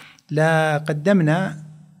لا قدمنا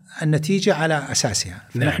النتيجة على أساسها،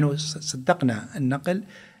 فنحن صدقنا النقل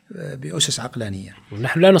بأسس عقلانية.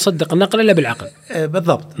 نحن لا نصدق النقل إلا بالعقل.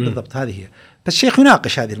 بالضبط هذه هي. فالشيخ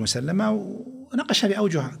يناقش هذه المسلمة وناقشها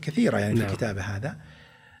بأوجه كثيرة يعني في كتابه هذا.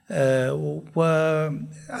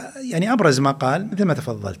 ويعني أبرز ما قال مثل ما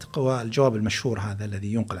تفضلت هو الجواب المشهور هذا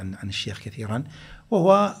الذي ينقل عن الشيخ كثيرا،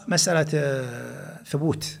 وهو مسألة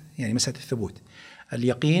ثبوت، يعني مسألة الثبوت،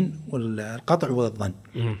 اليقين والقطع والظن.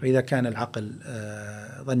 فإذا كان العقل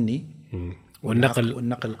ظني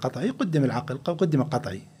والنقل قطعي قدم العقل، قدم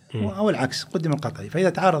القطعي، أو العكس قدم القطعي. فإذا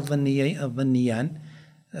تعارض الظنيان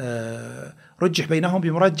رجح بينهم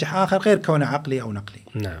بمرجح آخر غير كونه عقلي أو نقلي.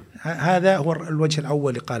 نعم. هذا هو الوجه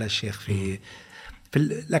الأول اللي قال الشيخ في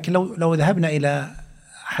لكن لو ذهبنا إلى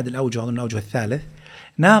أحد الأوجه، أظن الأوجه الثالث،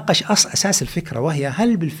 ناقش أساس الفكرة، وهي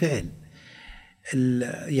هل بالفعل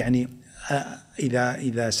يعني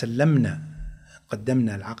إذا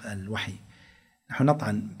قدمنا الوحي نحن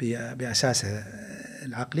نطعن بأساسه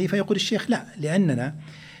العقلي؟ فيقول الشيخ لا، لأننا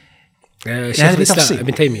شيخ الإسلام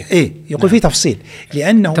ابن تيمية يقول فيه تفصيل،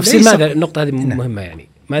 لأنه تفصيل ماذا؟ النقطة هذه مهمة يعني.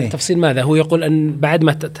 تفصيل ماذا؟ هو يقول أن بعد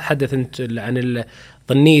ما تتحدث أنت عن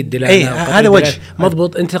ظنية الدلالة هذا وجه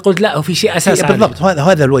مضبوط، أنت قلت لا، وفي شيء أساسي بالضبط.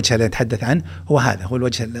 هذا الوجه الذي نتحدث عنه هو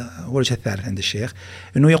الوجه الثالث عند الشيخ،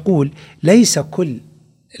 أنه يقول ليس كل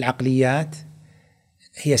العقليات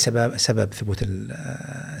هي سبب ثبوت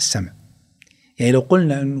السمع. يعني لو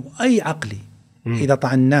قلنا أنه أي عقلي إذا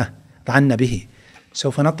طعنا به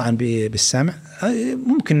سوف نطعن بالسمع،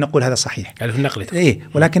 ممكن نقول هذا صحيح يعني في النقل.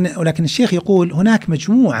 ولكن الشيخ يقول هناك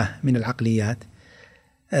مجموعة من العقليات،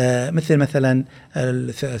 مثلا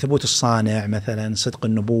ثبوت الصانع، مثلا صدق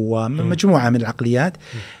النبوة، مجموعة من العقليات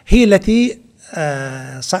هي التي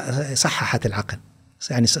صححت العقل،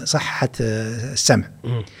 يعني صححت السمع.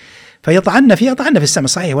 فيطعن في السمع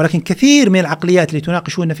صحيح، ولكن كثير من العقليات اللي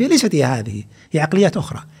تناقشون فيها ليست هي هذه، هي عقليات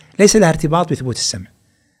أخرى ليس لها ارتباط بثبوت السمع،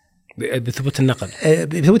 بثبوت النقل،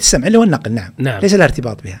 بثبوت السمع اللي هو النقل. نعم. ليس لها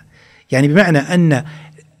ارتباط بها، يعني بمعنى أن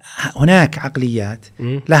هناك عقليات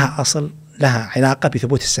لها أصل، لها علاقة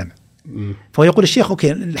بثبوت السمع. فيقول الشيخ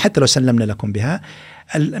أوكي، حتى لو سلمنا لكم بها،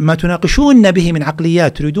 ما تناقشون به من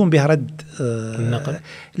عقليات تريدون بها رد النقل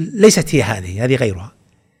ليست هي هذه غيرها.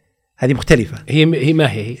 هذه مختلفة. هي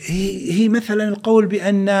ما هي؟ هي مثلا القول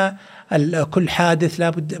بأن كل حادث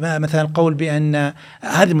لابد، مثلا القول بأن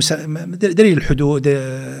هذه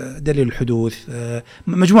دليل الحدوث،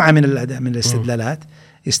 مجموعة من الاستدلالات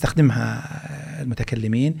يستخدمها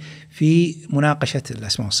المتكلمين في مناقشة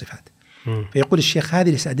الأسماء والصفات. فيقول الشيخ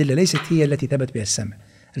هذه الأدلة ليست هي التي ثبت بها السمع،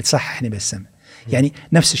 اللي تصححني بها السمع. يعني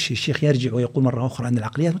نفس الشيء الشيخ يرجع ويقول مرة أخرى أن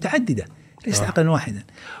العقليات متعددة ليست عقلا واحدا.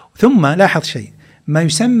 ثم لاحظ شيء، ما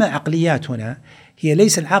يسمى عقليات هنا هي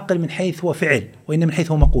ليس العقل من حيث هو فعل، وإنما من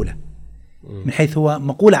حيث هو مقولة، من حيث هو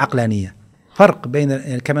مقولة عقلانية. فرق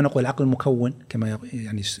بين كما نقول العقل المكون، كما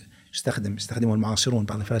يعني يستخدمه المعاصرون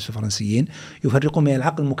بعض الفلاسفة الفرنسيين، يفرقون بين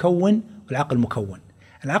العقل المكون والعقل المكون.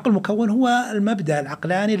 العقل المكون هو المبدأ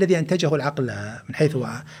العقلاني الذي أنتجه العقل من حيث هو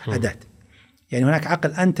أداة، يعني هناك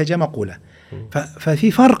عقل أنتج مقولة.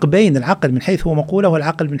 ففي فرق بين العقل من حيث هو مقولة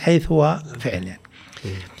والعقل من حيث هو فعل. يعني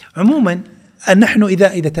عموما نحن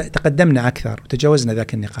إذا تقدمنا أكثر وتجاوزنا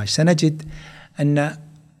ذاك النقاش سنجد أن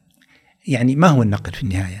يعني ما هو النقل في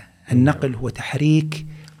النهاية؟ النقل هو تحريك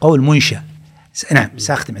قول منشأ. نعم،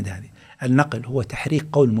 سأختم عند هذه. النقل هو تحريك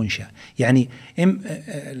قول منشأ، يعني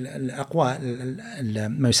الأقوال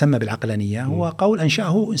ما يسمى بالعقلانية هو قول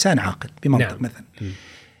أنشأه إنسان عاقل بمنطق. نعم. مثلا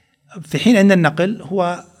في حين أن النقل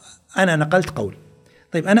هو أنا نقلت قول.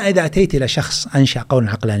 طيب أنا إذا أتيت إلى شخص أنشأ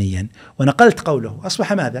قولا عقلانيا ونقلت قوله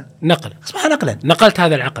أصبح ماذا؟ نقل. أصبح نقلا. نقلت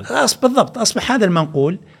هذا العقل. بالضبط، أصبح هذا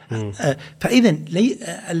المنقول. فإذا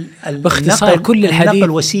باختصار كل النقل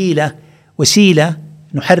وسيلة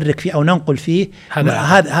نحرك فيه أو ننقل فيه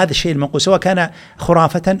هذا الشيء المنقول، سواء كان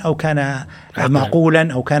خرافة أو كان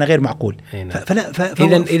معقولا أو كان غير معقول.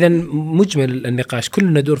 إذا مجمل النقاش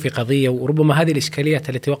كلنا ندور في قضية، وربما هذه الإشكاليات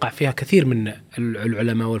التي وقع فيها كثير من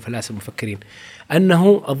العلماء والفلاسفة المفكرين،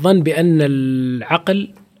 أنه الظن بأن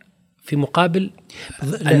العقل في مقابل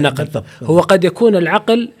النقل. هو قد يكون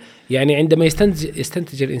العقل يعني عندما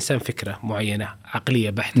يستنتج الإنسان فكرة معينة عقلية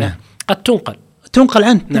بحتة قد تنقل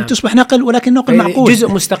عنه. نعم. تصبح نقل، ولكن نقل معقول،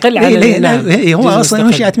 جزء مستقل عن هو أصلا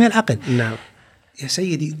نشأت من العقل. نعم. يا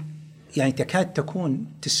سيدي، يعني تكاد تكون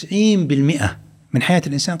 90% من حياة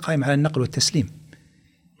الإنسان قائمة على النقل والتسليم.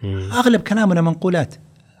 أغلب كلامنا منقولات،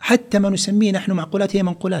 حتى ما نسميه نحن معقولات هي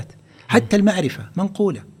منقولات، حتى المعرفة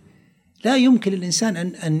منقولة. لا يمكن للإنسان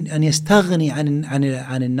أن يستغني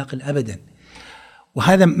عن النقل أبدا.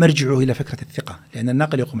 وهذا مرجعه إلى فكرة الثقة، لأن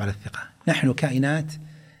النقل يقوم على الثقة. نحن كائنات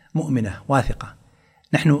مؤمنة واثقة،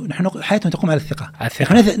 نحن حياتنا تقوم على الثقة.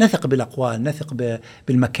 نحن نثق بالأقوال، نثق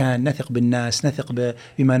بالمكان، نثق بالناس، نثق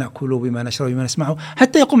بما نأكله، بما نشرب، بما نسمعه،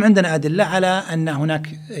 حتى يقوم عندنا أدلة على أن هناك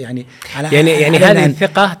يعني هذه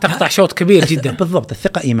الثقة تقطع شوط كبير جدا. بالضبط،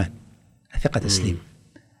 الثقة إيمان، الثقة تسليم،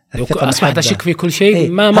 أصبحت أشك في كل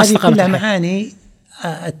شيء. ما هذه كلها معاني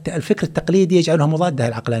الفكر التقليدي يجعلها مضادة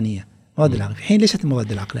العقلانية، مضاد العقل، في حين ليست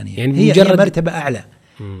مضادة العقلانية. يعني هي مرتبة أعلى،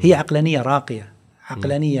 هي عقلانية راقية،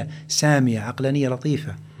 عقلانية سامية، عقلانية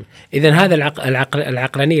لطيفة. إذن هذا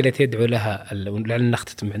العقلانية التي يدعو لها، لعلنا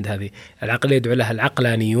نختتم عند هذه العقلية يدعو لها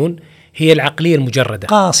العقلانيون، هي العقلية المجردة،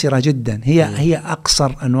 قاصرة جدا. هي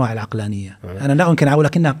أقصر أنواع العقلانية. أنا لا أمكن أقول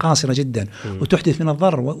لكنها قاصرة جدا وتحدث من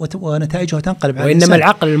الضرر ونتائجها تنقلب على الإنسان. وإنما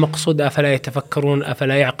العقل المقصود أفلا يتفكرون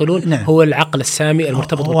أفلا يعقلون. نعم. هو العقل السامي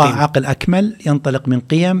المرتبط بالقيم، هو عقل أكمل، ينطلق من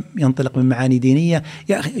قيم، ينطلق من معاني دينية.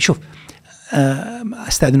 يا أخي شوف،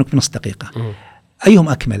 أستأذنك بنص دقيقة. أيهم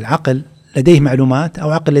أكمل، عقل لديه معلومات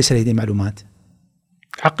أو عقل ليس لديه معلومات؟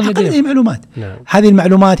 عقل لديه معلومات. نعم. هذه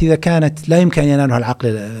المعلومات إذا كانت لا يمكن أن ينالها العقل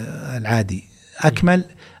العادي أكمل،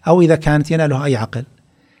 أو إذا كانت ينالها أي عقل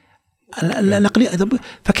العقلية.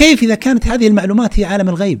 فكيف إذا كانت هذه المعلومات هي عالم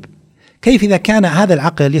الغيب؟ كيف إذا كان هذا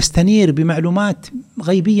العقل يستنير بمعلومات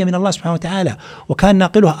غيبية من الله سبحانه وتعالى، وكان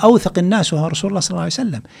ناقلها أوثق الناس وهو رسول الله صلى الله عليه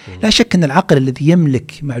وسلم؟ لا شك أن العقل الذي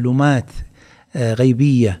يملك معلومات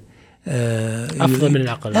غيبية أفضل من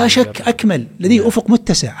العقل، لا شك أكمل، لديه أفق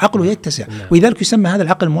متسع، عقله يتسع. ولذلك يسمى هذا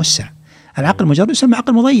العقل موسع. العقل المجرد يسمى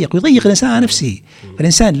عقل مضيق، يضيق الإنسان على نفسه.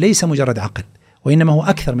 فالإنسان ليس مجرد عقل، وإنما هو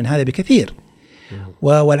أكثر من هذا بكثير.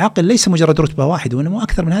 والعقل ليس مجرد رتبة واحدة، وإنما هو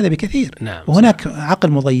أكثر من هذا بكثير. وهناك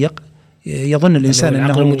عقل مضيق يظن الإنسان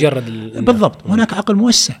أنه مجرد بالضبط. هناك عقل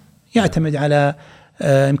موسع يعتمد على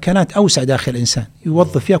إمكانات أوسع داخل الإنسان،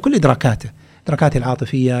 يوظف فيها كل إدراكاته، إدراكاته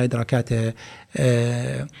العاطفية، إدراكاته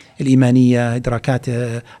الإيمانية،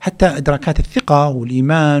 إدراكاته حتى إدراكات الثقة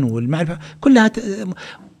والإيمان والمعرفة، كلها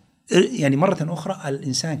يعني مرة أخرى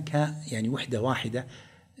الإنسان يعني وحدة واحدة،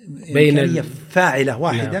 إمكانية فاعلة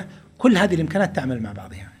واحدة. نعم. كل هذه الإمكانات تعمل مع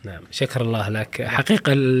بعضها. نعم، شكر الله لك.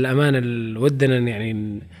 حقيقة الأمانة ودنا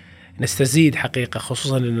يعني نستزيد حقيقة،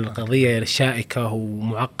 خصوصا أن القضية شائكة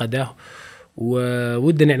ومعقدة،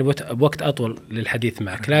 وودنا يعني بوقت أطول للحديث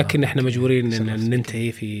معك، لكن إحنا مجبورين أن ننتهي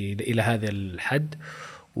إلى هذا الحد.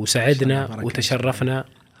 وسعدنا وتشرفنا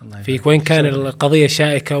فيك، وإن كان القضية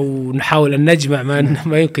شائكة ونحاول أن نجمع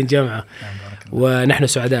ما يمكن جمعه، ونحن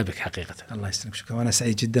سعداء بك حقيقة. الله يسلمك، شكرا. وأنا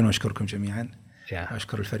سعيد جدا وأشكركم جميعا،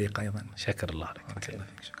 وأشكر الفريق أيضا. شكر الله لك.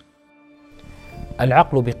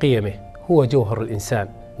 العقل بقيمه هو جوهر الإنسان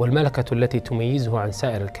والملكة التي تميزه عن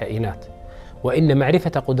سائر الكائنات، وإن معرفة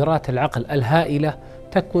قدرات العقل الهائلة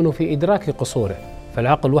تكمن في إدراك قصوره.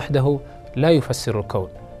 فالعقل وحده لا يفسر الكون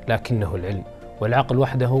لكنه العلم، والعقل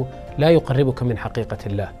وحده لا يقربك من حقيقة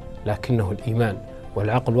الله لكنه الإيمان،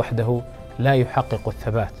 والعقل وحده لا يحقق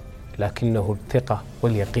الثبات لكنه الثقة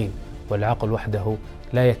واليقين، والعقل وحده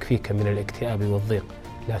لا يكفيك من الاكتئاب والضيق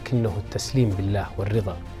لكنه التسليم بالله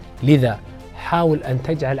والرضا. لذا حاول أن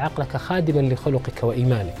تجعل عقلك خادما لخلقك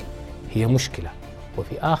وإيمانك. هي مشكلة،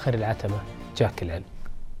 وفي آخر العتمة جاك العلم.